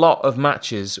been a lot of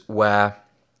matches where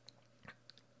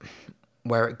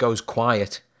it goes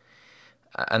quiet,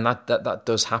 and that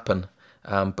does happen.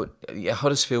 But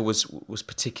Huddersfield was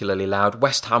particularly loud.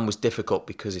 West Ham was difficult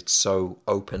because it's so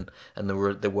open, and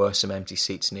there were some empty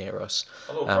seats near us.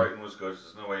 Although Brighton was good,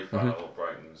 there's no way you can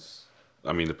Brighton's.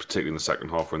 I mean, particularly in the second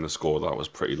half when they scored, that was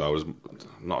pretty loud. I'm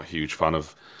not a huge fan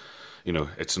of,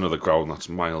 it's another ground that's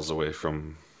miles away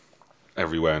from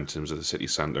everywhere in terms of the city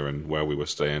centre and where we were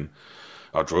staying.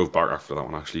 I drove back after that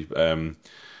one actually.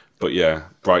 But yeah,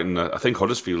 Brighton. I think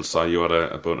Huddersfield. So you had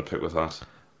a bone to pick with that.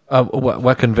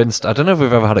 We're convinced. I don't know if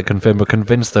we've ever had it confirmed. We're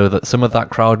convinced though that some of that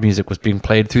crowd music was being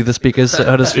played through the speakers at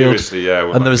Huddersfield. Seriously,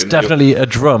 yeah. And there was definitely a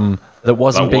drum that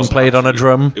wasn't being played on a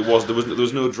drum. There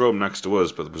was no drum next to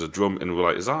us, but there was a drum, and we were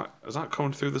like, is that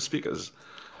coming through the speakers?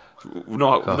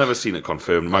 No, I've never seen it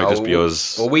confirmed. It might just be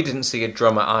us. Well, we didn't see a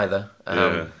drummer either.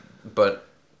 But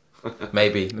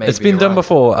maybe it's been done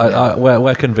before.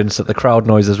 We're convinced that the crowd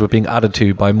noises were being added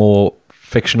to by more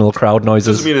fictional crowd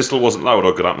noises. Doesn't mean it still wasn't loud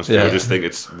or good atmosphere. I just think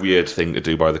it's a weird thing to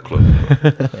do by the club.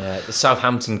 The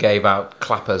Southampton gave out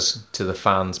clappers to the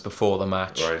fans before the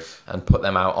match and put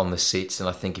them out on the seats. And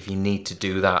I think if you need to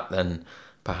do that, then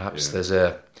perhaps there's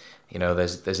an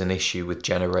issue with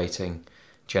generating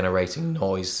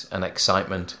noise and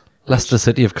excitement. Leicester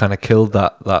City have kind of killed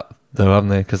that though, haven't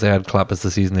they? Because they had clappers the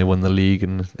season they won the league,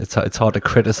 and it's hard to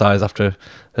criticise after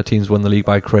a team's won the league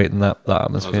by creating that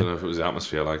atmosphere. I don't know if it was the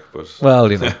atmosphere but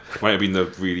well, you know, might have been the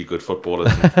really good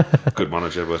footballers, and good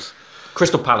manager, but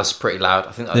Crystal Palace is pretty loud.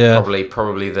 I think that's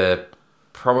probably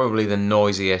the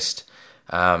noisiest.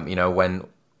 When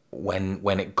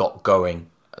it got going,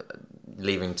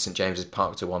 leaving St James's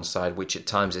Park to one side, which at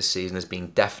times this season has been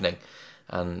deafening,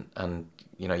 and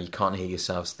you can't hear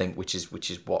yourselves think, which is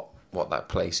what that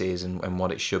place is and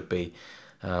what it should be.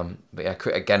 But yeah,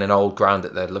 again, an old ground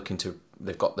that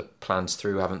they've got the plans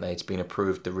through, haven't they? It's been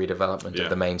approved, the redevelopment of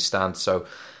the main stand, so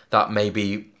that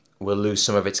maybe will lose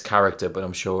some of its character, but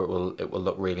I'm sure it will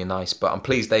look really nice. But I'm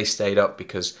pleased they stayed up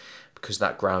because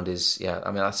that ground is,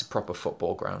 that's a proper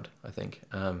football ground, I think.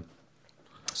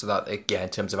 So that, in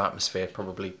terms of atmosphere,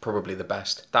 probably the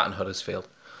best. That and Huddersfield.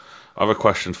 I have a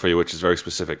question for you, which is very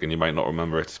specific, and you might not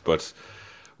remember it, but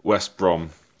West Brom,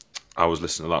 I was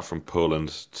listening to that from Poland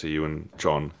to you and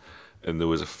John, and there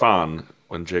was a fan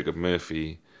when Jacob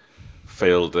Murphy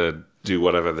failed to do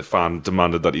whatever the fan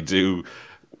demanded that he do.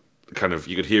 Kind of,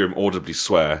 you could hear him audibly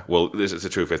swear. Well, this is the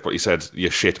true faith, but he said, "You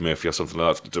shit, Murphy," or something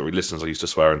like that. Listeners are used to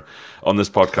swearing on this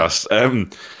podcast.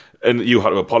 And you had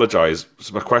to apologise.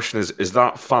 So my question is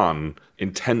that fan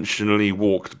intentionally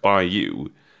walked by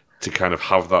you to kind of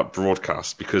have that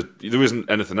broadcast? Because there isn't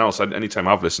anything else. Anytime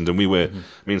I've listened, and me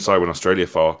and Si were in Australia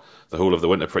for the whole of the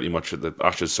winter pretty much at the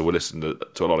Ashes, so we listened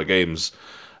to a lot of games,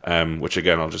 which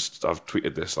again, I've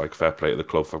tweeted this, like, fair play to the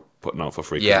club for putting out for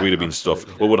free, because we'd have been stuff,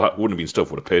 wouldn't have been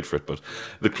stuff, would have paid for it, but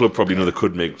the club probably know they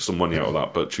could make some money out of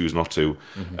that, but choose not to.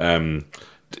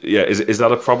 Is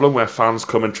that a problem where fans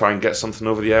come and try and get something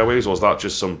over the airwaves, or is that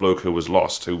just some bloke who was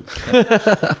lost? No,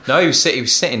 he was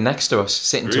sitting next to us,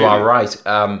 sitting to our right,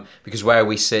 because where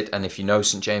we sit, and if you know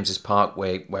St James's Park,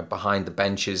 we're behind the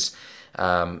benches.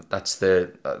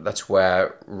 That's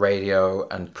where radio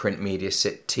and print media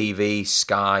sit. TV,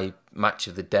 Sky, Match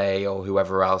of the Day, or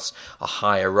whoever else are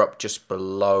higher up, just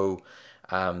below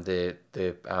the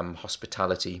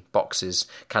hospitality boxes,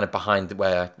 kind of behind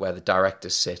where the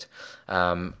directors sit,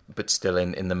 but still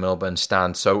in the Milburn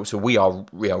stand. So we are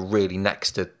really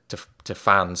next to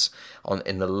fans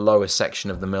in the lower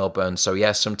section of the Milburn. So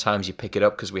yes, sometimes you pick it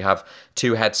up because we have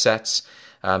two headsets,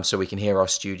 so we can hear our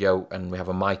studio, and we have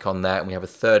a mic on there, and we have a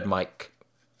third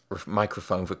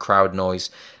microphone for crowd noise,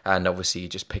 and obviously you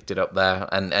just picked it up there,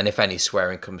 and if any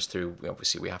swearing comes through,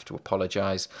 obviously we have to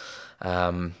apologise.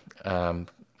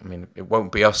 I mean, it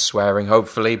won't be us swearing,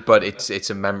 hopefully, but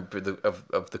it's a member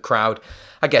of the crowd.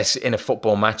 I guess in a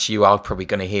football match, you are probably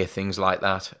going to hear things like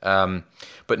that.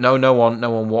 But no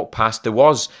one walked past. There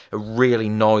was a really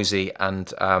noisy,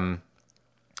 and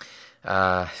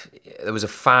there was a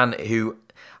fan who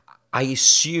I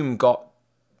assume got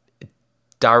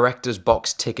director's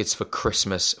box tickets for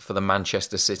Christmas for the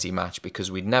Manchester City match,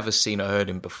 because we'd never seen or heard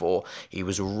him before. He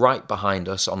was right behind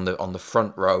us on the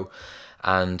front row,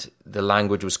 and the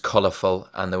language was colourful,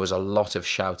 and there was a lot of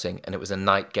shouting, and it was a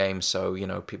night game, so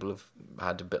people have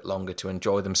had a bit longer to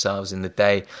enjoy themselves in the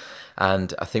day,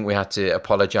 and I think we had to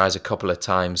apologise a couple of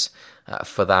times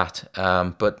for that,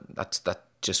 but that's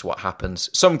just what happens.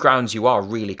 Some grounds you are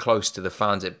really close to the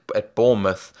fans. At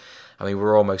Bournemouth, I mean,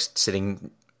 we're almost sitting.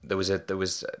 There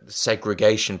was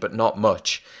segregation, but not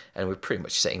much, and we're pretty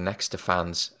much sitting next to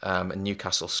fans. And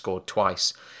Newcastle scored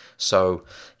twice, so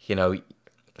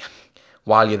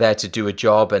while you're there to do a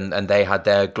job, and they had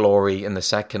their glory in the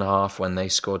second half when they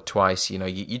scored twice,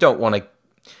 you don't want to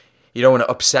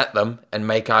upset them and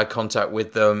make eye contact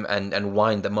with them and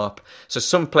wind them up. So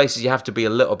some places you have to be a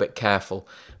little bit careful,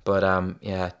 but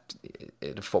at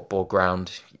a football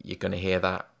ground you're going to hear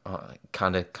that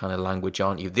kind of language,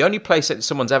 aren't you? The only place that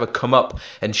someone's ever come up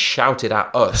and shouted at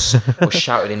us or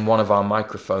shouted in one of our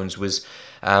microphones was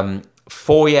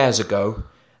 4 years ago.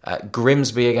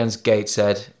 Grimsby against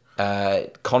Gateshead,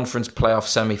 conference playoff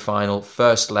semi-final,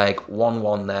 first leg,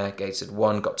 1-1 there. Gateshead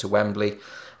won, got to Wembley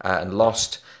and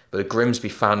lost. But a Grimsby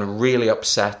fan really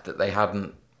upset that they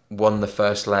hadn't won the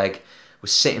first leg,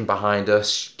 was sitting behind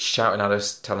us, shouting at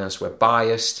us, telling us we're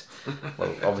biased.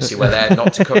 Well, obviously we're there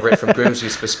not to cover it from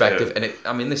Grimsby's perspective.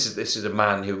 And this is a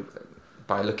man who,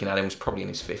 by looking at him, was probably in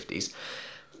his 50s.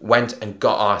 Went and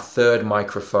got our third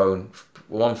microphone,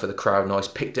 one for the crowd noise,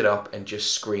 picked it up and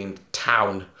just screamed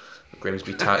 "Town,"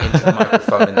 Grimsby Town, into the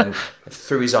microphone, and then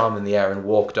threw his arm in the air and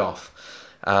walked off.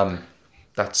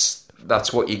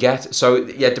 That's what you get. So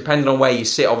yeah, depending on where you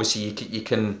sit, obviously you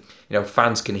can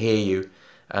fans can hear you,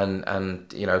 and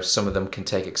some of them can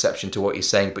take exception to what you're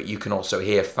saying, but you can also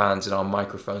hear fans, and our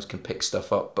microphones can pick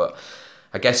stuff up. But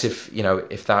I guess if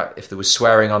there was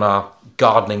swearing on our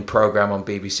gardening program on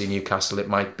BBC Newcastle, it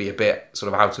might be a bit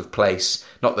sort of out of place.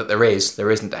 Not that there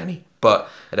isn't any, but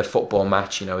at a football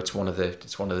match, it's one of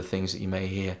the things that you may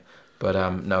hear.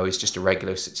 But no, it's just a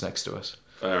regular who sits next to us.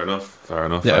 Fair enough.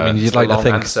 Yeah, I mean, you'd like to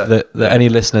think that any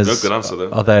listeners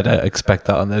are there to expect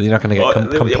that, and you're not going to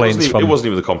get complaints from... It wasn't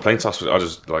even the complaints aspect. I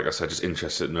just, like I said, just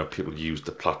interested in people use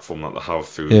the platform that they have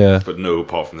through, but no,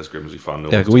 apart from this Grimsby fan.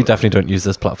 We definitely don't use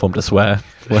this platform to swear.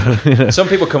 Some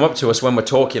people come up to us when we're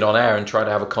talking on air and try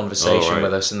to have a conversation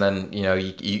with us, and then,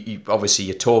 you obviously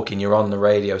you're talking, you're on the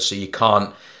radio, so you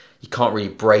can't really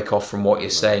break off from what you're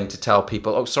saying to tell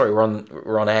people, oh, sorry,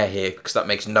 we're on air here, because that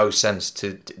makes no sense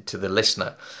to the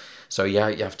listener. So you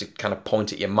have to kind of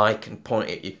point at your mic and point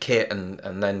at your kit and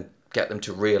then get them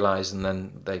to realise, and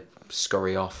then they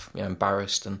scurry off,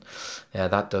 embarrassed, and yeah,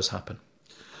 that does happen.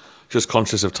 Just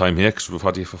conscious of time here, because we've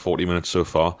had you for 40 minutes so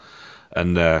far,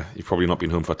 and you've probably not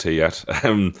been home for tea yet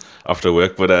after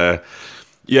work, but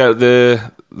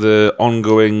the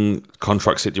ongoing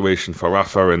contract situation for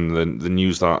Rafa, and the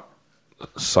news that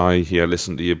Si here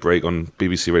listened to your break on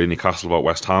BBC Radio Newcastle about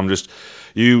West Ham. Just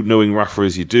you knowing Rafa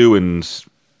as you do, and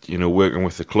working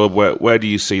with the club, where do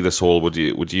you see this all? Would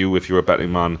you, if you're a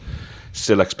betting man,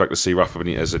 still expect to see Rafa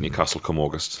Benitez at Newcastle come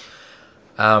August?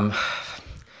 I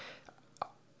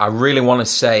really want to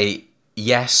say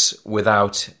yes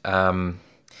without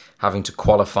having to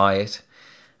qualify it.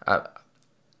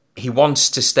 He wants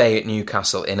to stay at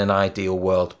Newcastle in an ideal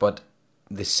world, but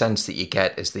the sense that you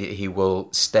get is that he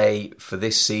will stay for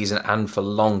this season and for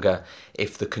longer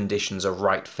if the conditions are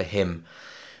right for him,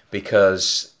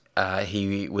 because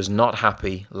he was not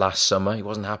happy last summer. He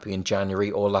wasn't happy in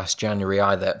January or last January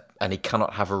either, and he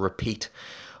cannot have a repeat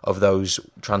of those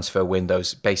transfer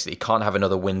windows. Basically, he can't have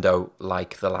another window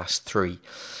like the last three.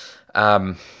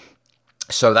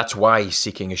 So that's why he's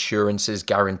seeking assurances,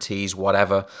 guarantees,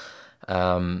 whatever.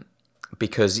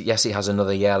 Because yes, he has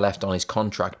another year left on his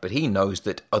contract, but he knows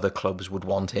that other clubs would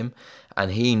want him,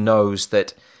 and he knows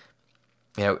that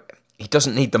he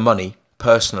doesn't need the money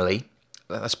personally.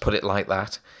 Let's put it like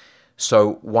that.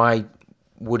 So why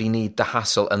would he need the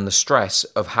hassle and the stress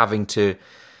of having to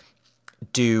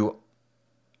do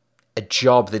a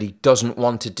job that he doesn't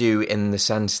want to do, in the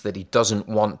sense that he doesn't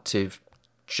want to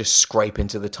just scrape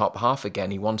into the top half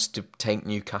again? He wants to take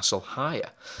Newcastle higher.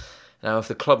 Now, if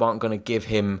the club aren't going to give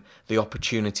him the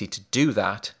opportunity to do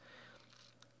that,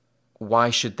 why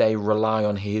should they rely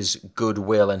on his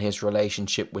goodwill and his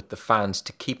relationship with the fans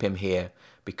to keep him here?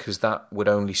 Because that would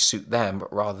only suit them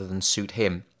rather than suit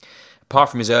him.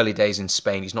 Apart from his early days in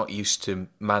Spain, he's not used to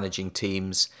managing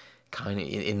teams kind of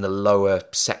in the lower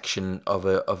section of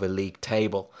a league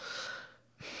table.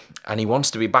 And he wants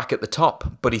to be back at the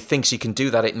top, but he thinks he can do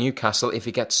that at Newcastle if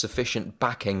he gets sufficient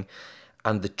backing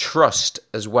and the trust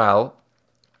as well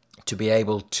to be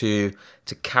able to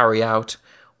carry out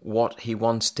what he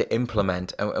wants to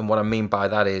implement. And what I mean by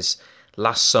that is,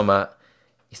 last summer,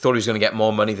 he thought he was going to get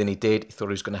more money than he did. He thought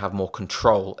he was going to have more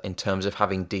control in terms of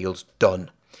having deals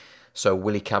done. So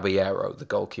Willy Caballero, the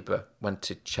goalkeeper, went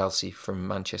to Chelsea from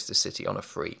Manchester City on a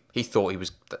free. He thought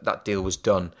that deal was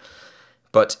done.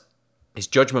 But his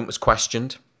judgment was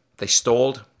questioned. They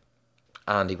stalled,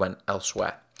 and he went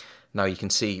elsewhere. Now you can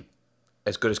see,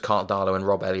 as good as Carl Darlow and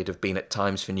Rob Elliott have been at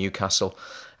times for Newcastle,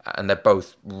 and they're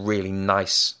both really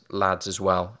nice lads as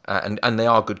well, and they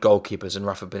are good goalkeepers, and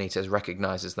Rafa Benitez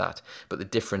recognises that. But the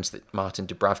difference that Martin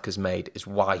Dubravka's made is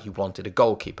why he wanted a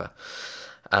goalkeeper.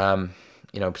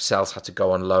 Sells had to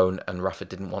go on loan, and Rafa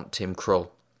didn't want Tim Krul.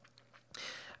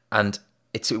 And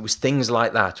it was things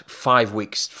like that. 5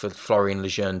 weeks for the Florian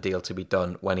Lejeune deal to be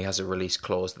done when he has a release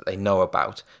clause that they know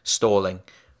about, stalling,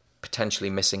 potentially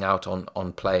missing out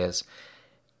on players.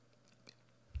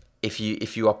 If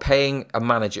you are paying a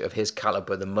manager of his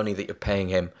calibre the money that you're paying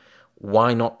him,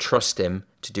 why not trust him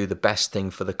to do the best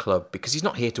thing for the club? Because he's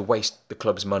not here to waste the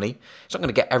club's money. He's not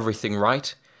going to get everything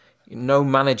right. No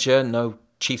manager, no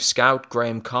chief scout,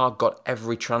 Graham Carr, got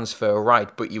every transfer right,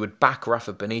 but you would back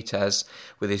Rafa Benitez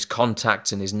with his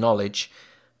contacts and his knowledge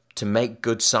to make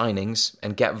good signings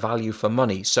and get value for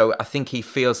money. So I think he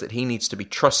feels that he needs to be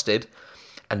trusted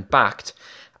and backed.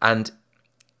 And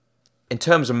in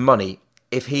terms of money,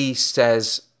 if he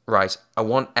says, right, I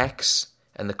want X,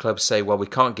 and the club say, well, we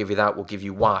can't give you that, we'll give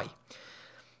you Y.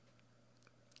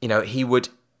 You know, he would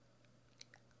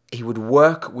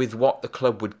work with what the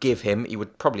club would give him. He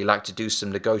would probably like to do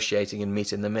some negotiating and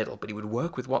meet in the middle, but he would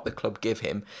work with what the club give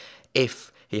him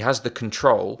if he has the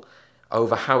control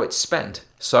over how it's spent.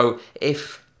 So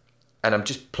if, and I'm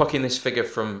just plucking this figure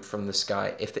from the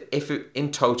sky, if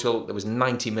in total there was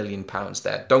 £90 million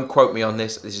there, don't quote me on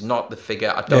this is not the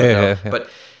figure, I don't know, but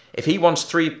if he wants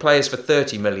 3 players for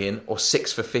 30 million or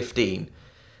 6 for 15,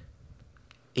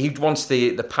 he wants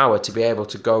the power to be able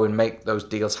to go and make those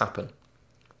deals happen,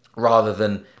 rather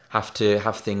than have to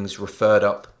have things referred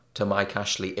up to Mike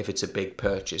Ashley if it's a big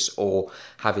purchase, or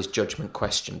have his judgment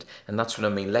questioned. And that's what I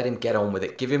mean. Let him get on with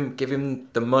it. Give him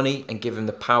the money and give him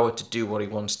the power to do what he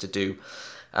wants to do.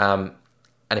 And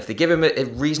if they give him a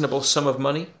reasonable sum of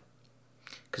money,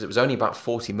 because it was only about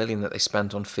 40 million that they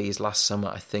spent on fees last summer,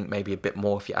 I think maybe a bit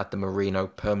more if you add the Marino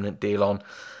permanent deal on,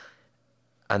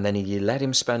 and then you let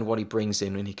him spend what he brings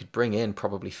in, and he could bring in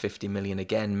probably 50 million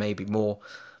again, maybe more,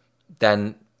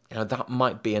 then that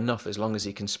might be enough, as long as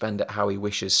he can spend it how he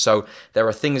wishes. So there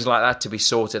are things like that to be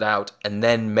sorted out, and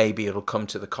then maybe it'll come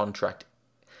to the contract.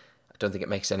 I don't think it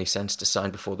makes any sense to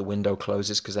sign before the window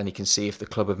closes, because then he can see if the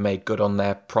club have made good on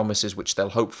their promises, which they'll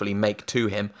hopefully make to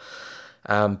him.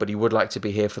 But he would like to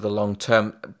be here for the long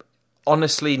term.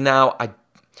 Honestly, now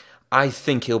I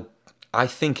think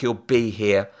he'll be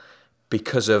here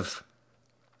because of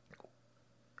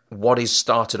what he's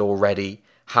started already,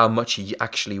 how much he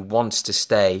actually wants to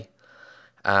stay,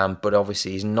 but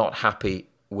obviously he's not happy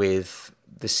with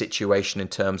the situation in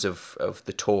terms of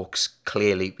the talks.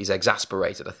 Clearly, he's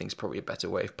exasperated, I think is probably a better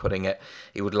way of putting it.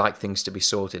 He would like things to be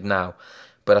sorted now,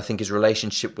 but I think his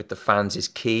relationship with the fans is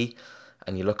key.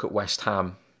 And you look at West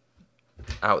Ham,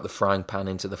 out the frying pan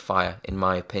into the fire, in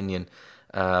my opinion.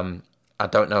 I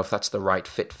don't know if that's the right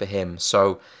fit for him.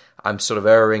 So I'm sort of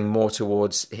erring more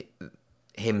towards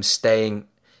him staying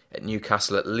at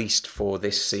Newcastle at least for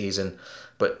this season.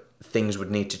 But things would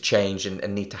need to change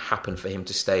and need to happen for him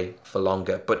to stay for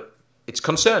longer. But it's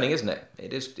concerning, isn't it?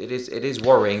 It is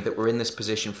worrying that we're in this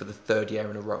position for the 3rd year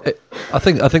in a row. I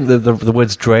think the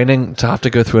word's draining. To have to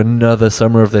go through another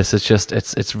summer of this,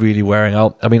 it's really wearing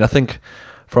out. I mean, I think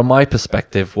from my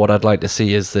perspective, what I'd like to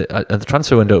see is that the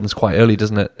transfer window opens quite early,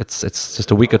 doesn't it? It's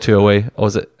just a week or two away, or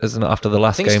isn't it after the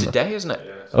last game? I think it's today, isn't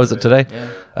it? Oh, is it today?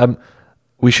 Yeah.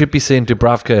 We should be seeing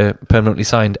Dubravka permanently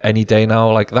signed any day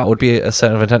now. Like, that would be a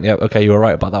set of intent. Yeah, okay, you were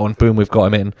right about that one. Boom, we've got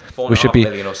him in. $4.5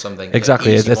 million or something.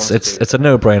 Exactly. It's a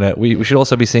no-brainer. We should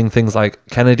also be seeing things like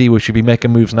Kennedy. We should be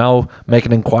making moves now,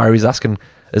 making inquiries, asking,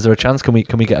 is there a chance? Can we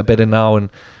get a bid in now?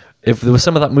 And if there was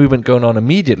some of that movement going on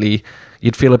immediately,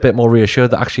 you'd feel a bit more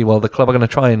reassured that actually, well, the club are going to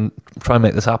try and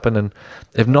make this happen. And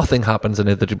if nothing happens and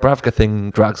if the Dubravka thing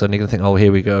drags on, you're going to think, oh,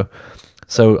 here we go.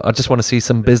 So I just want to see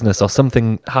some business or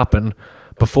something happen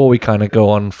before we kind of go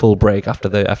on full break after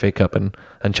the FA Cup and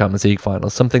Champions League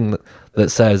finals. Something that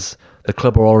says the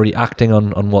club are already acting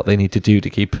on what they need to do to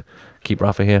keep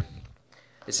Rafa here.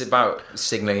 It's about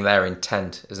signalling their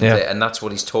intent, isn't it? And that's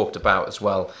what he's talked about as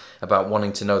well, about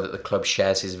wanting to know that the club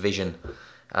shares his vision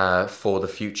for the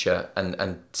future,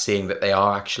 and seeing that they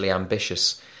are actually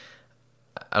ambitious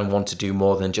and want to do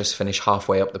more than just finish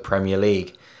halfway up the Premier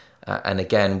League. And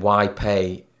again, why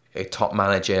pay a top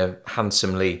manager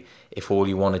handsomely if all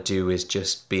you want to do is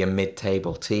just be a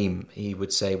mid-table team? He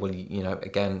would say, well,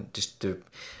 again, just to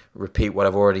repeat what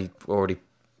I've already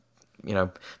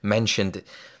mentioned,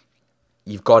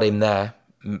 you've got him there,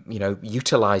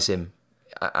 utilise him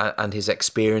and his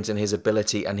experience and his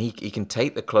ability, and he can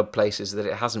take the club places that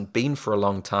it hasn't been for a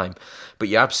long time. But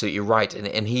you're absolutely right,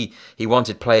 and he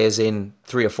wanted players in,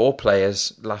 3 or 4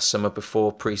 players last summer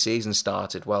before pre-season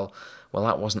started. Well,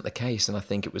 that wasn't the case, and I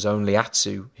think it was only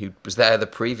Atsu, who was there the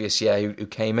previous year, who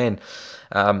came in.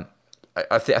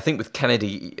 I think with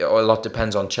Kennedy, a lot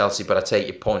depends on Chelsea, but I take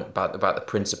your point about the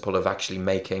principle of actually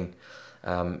making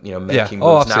moves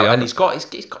now. And he's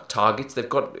got targets. They've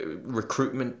got a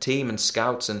recruitment team and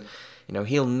scouts, and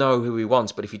he'll know who he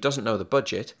wants. But if he doesn't know the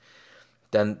budget,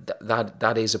 then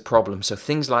that is a problem. So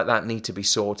things like that need to be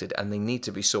sorted, and they need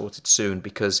to be sorted soon,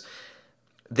 because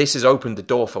this has opened the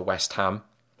door for West Ham.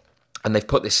 And they've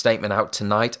put this statement out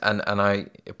tonight, and I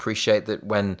appreciate that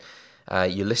when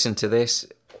you listen to this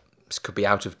could be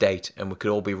out of date, and we could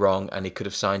all be wrong, and he could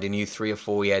have signed a new 3 or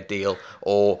 4 year deal,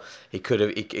 or he could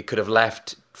have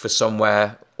left for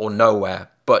somewhere or nowhere.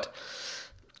 But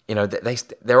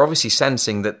they're obviously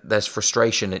sensing that there's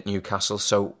frustration at Newcastle,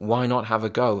 so why not have a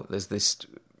go? There's this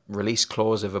release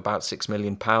clause of about £6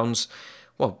 million.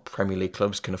 Well, Premier League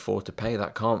clubs can afford to pay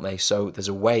that, can't they? So there's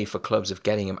a way for clubs of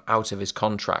getting him out of his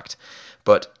contract.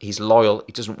 But he's loyal,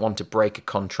 he doesn't want to break a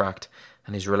contract,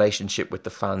 and his relationship with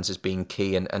the fans has been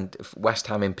key. And West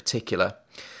Ham in particular,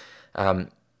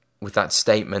 with that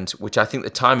statement, which I think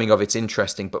the timing of it's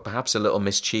interesting, but perhaps a little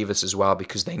mischievous as well,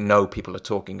 because they know people are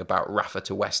talking about Rafa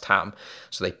to West Ham.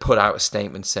 So they put out a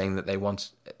statement saying that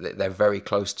they're very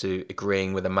close to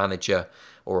agreeing with a manager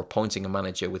or appointing a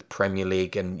manager with Premier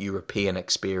League and European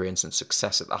experience and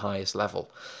success at the highest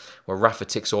level. Well, Rafa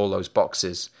ticks all those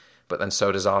boxes, but then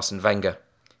so does Arsene Wenger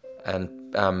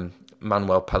and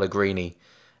Manuel Pellegrini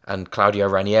and Claudio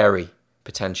Ranieri,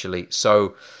 potentially.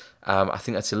 So I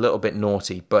think that's a little bit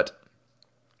naughty, but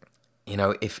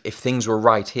if things were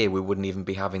right here, we wouldn't even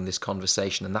be having this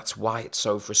conversation, and that's why it's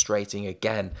so frustrating.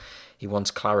 Again, he wants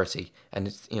clarity, and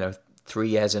it's 3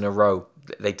 years in a row.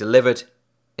 They delivered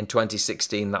in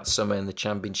 2016, that summer in the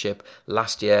Championship.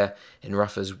 Last year, in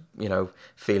Rafa's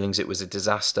feelings, it was a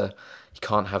disaster. You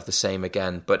can't have the same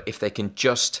again. But if they can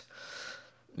just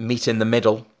meet in the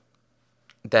middle,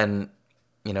 then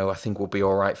I think we'll be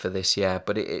all right for this year.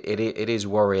 But it is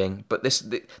worrying. But this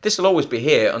will always be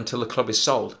here until the club is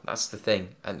sold. That's the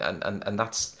thing, and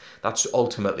that's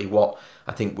ultimately what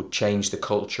I think would change the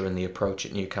culture and the approach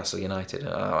at Newcastle United.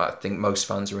 And I think most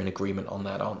fans are in agreement on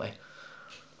that, aren't they?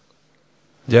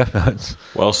 Yeah.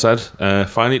 Well said.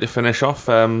 Finally, to finish off,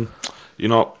 you're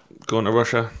not going to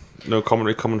Russia? No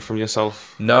commentary coming from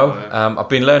yourself? No, I've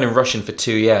been learning Russian for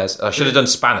 2 years. I should have done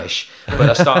Spanish, but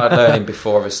I started learning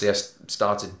before. Obviously, I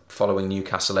started following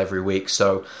Newcastle every week,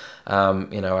 so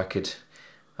I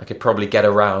could probably get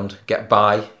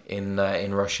by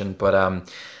in Russian. But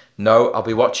no, I'll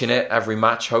be watching it every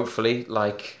match, hopefully,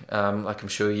 like I'm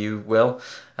sure you will.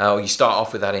 You start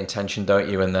off with that intention, don't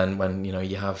you? And then when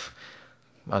you have,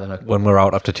 I don't know, when we're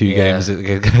out after 2 games,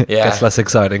 it gets less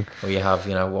exciting. Or you have,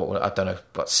 I don't know,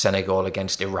 but Senegal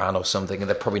against Iran or something, and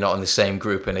they're probably not in the same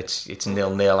group, and it's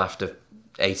 0-0 after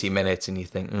 80 minutes, and you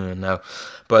think, no.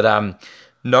 But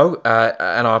no,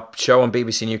 and our show on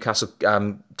BBC Newcastle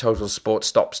Total Sport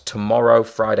stops tomorrow,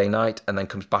 Friday night, and then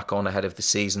comes back on ahead of the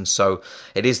season. So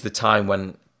it is the time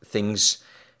when things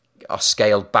are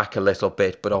scaled back a little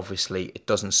bit, but obviously it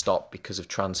doesn't stop because of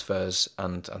transfers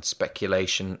and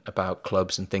speculation about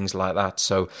clubs and things like that.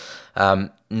 So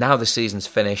now the season's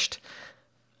finished,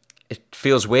 it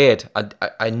feels weird.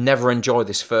 I never enjoy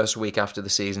this first week after the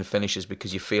season finishes,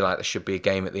 because you feel like there should be a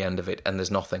game at the end of it, and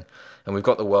there's nothing. And we've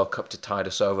got the World Cup to tide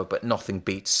us over, but nothing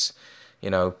beats,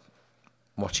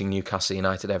 watching Newcastle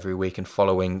United every week and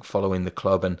following the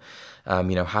club, and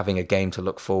having a game to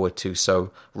look forward to.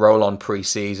 So roll on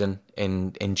pre-season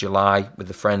in July with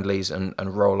the friendlies, and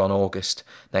roll on August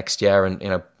next year,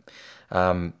 and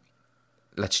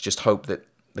let's just hope that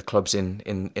the club's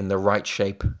in the right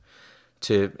shape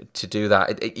to do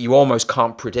that. You almost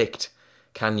can't predict,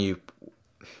 can you,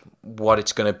 what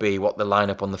it's going to be, what the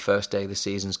lineup on the first day of the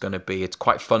season is going to be. It's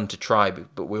quite fun to try,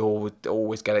 but we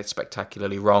always get it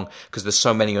spectacularly wrong, because there's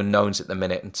so many unknowns at the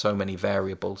minute and so many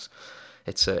variables.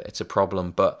 It's a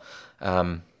problem, but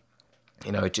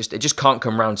it just can't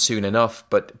come round soon enough.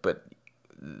 But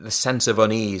the sense of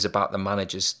unease about the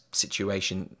manager's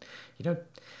situation,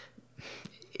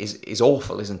 is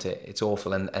awful, isn't it? It's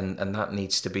awful, and that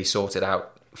needs to be sorted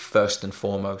out first and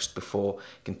foremost before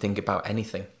you can think about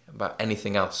anything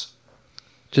else.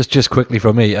 Just quickly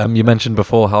from me, you mentioned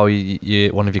before how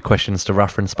one of your questions to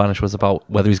Rafa in Spanish was about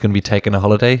whether he's going to be taking a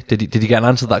holiday. Did you get an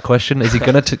answer to that question? Is he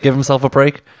going to give himself a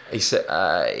break? He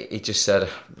said he just said,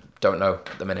 "Don't know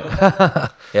at the minute."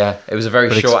 Yeah, it was a very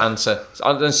short answer.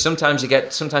 Sometimes you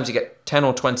get 10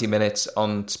 or 20 minutes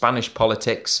on Spanish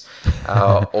politics,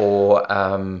 or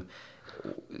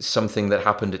something that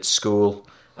happened at school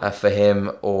for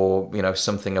him, or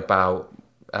something about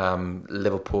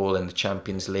Liverpool in the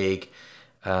Champions League.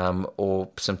 Or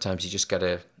sometimes you just get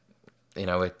a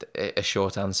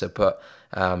short answer, but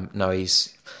no,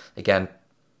 he's, again,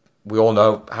 we all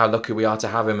know how lucky we are to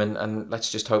have him, and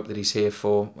let's just hope that he's here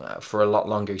for a lot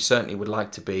longer. He certainly would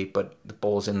like to be, but the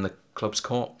ball's in the club's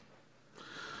court.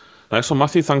 Nice one,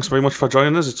 Matthew. Thanks very much for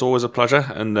joining us. It's always a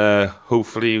pleasure, and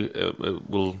hopefully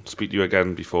we'll speak to you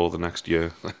again before the next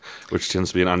year, which tends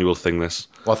to be an annual thing. This.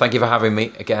 Well, thank you for having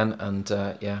me again, and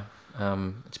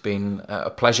it's been a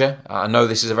pleasure. I know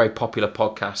this is a very popular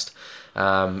podcast,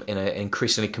 in an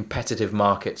increasingly competitive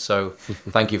market. So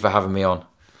thank you for having me on.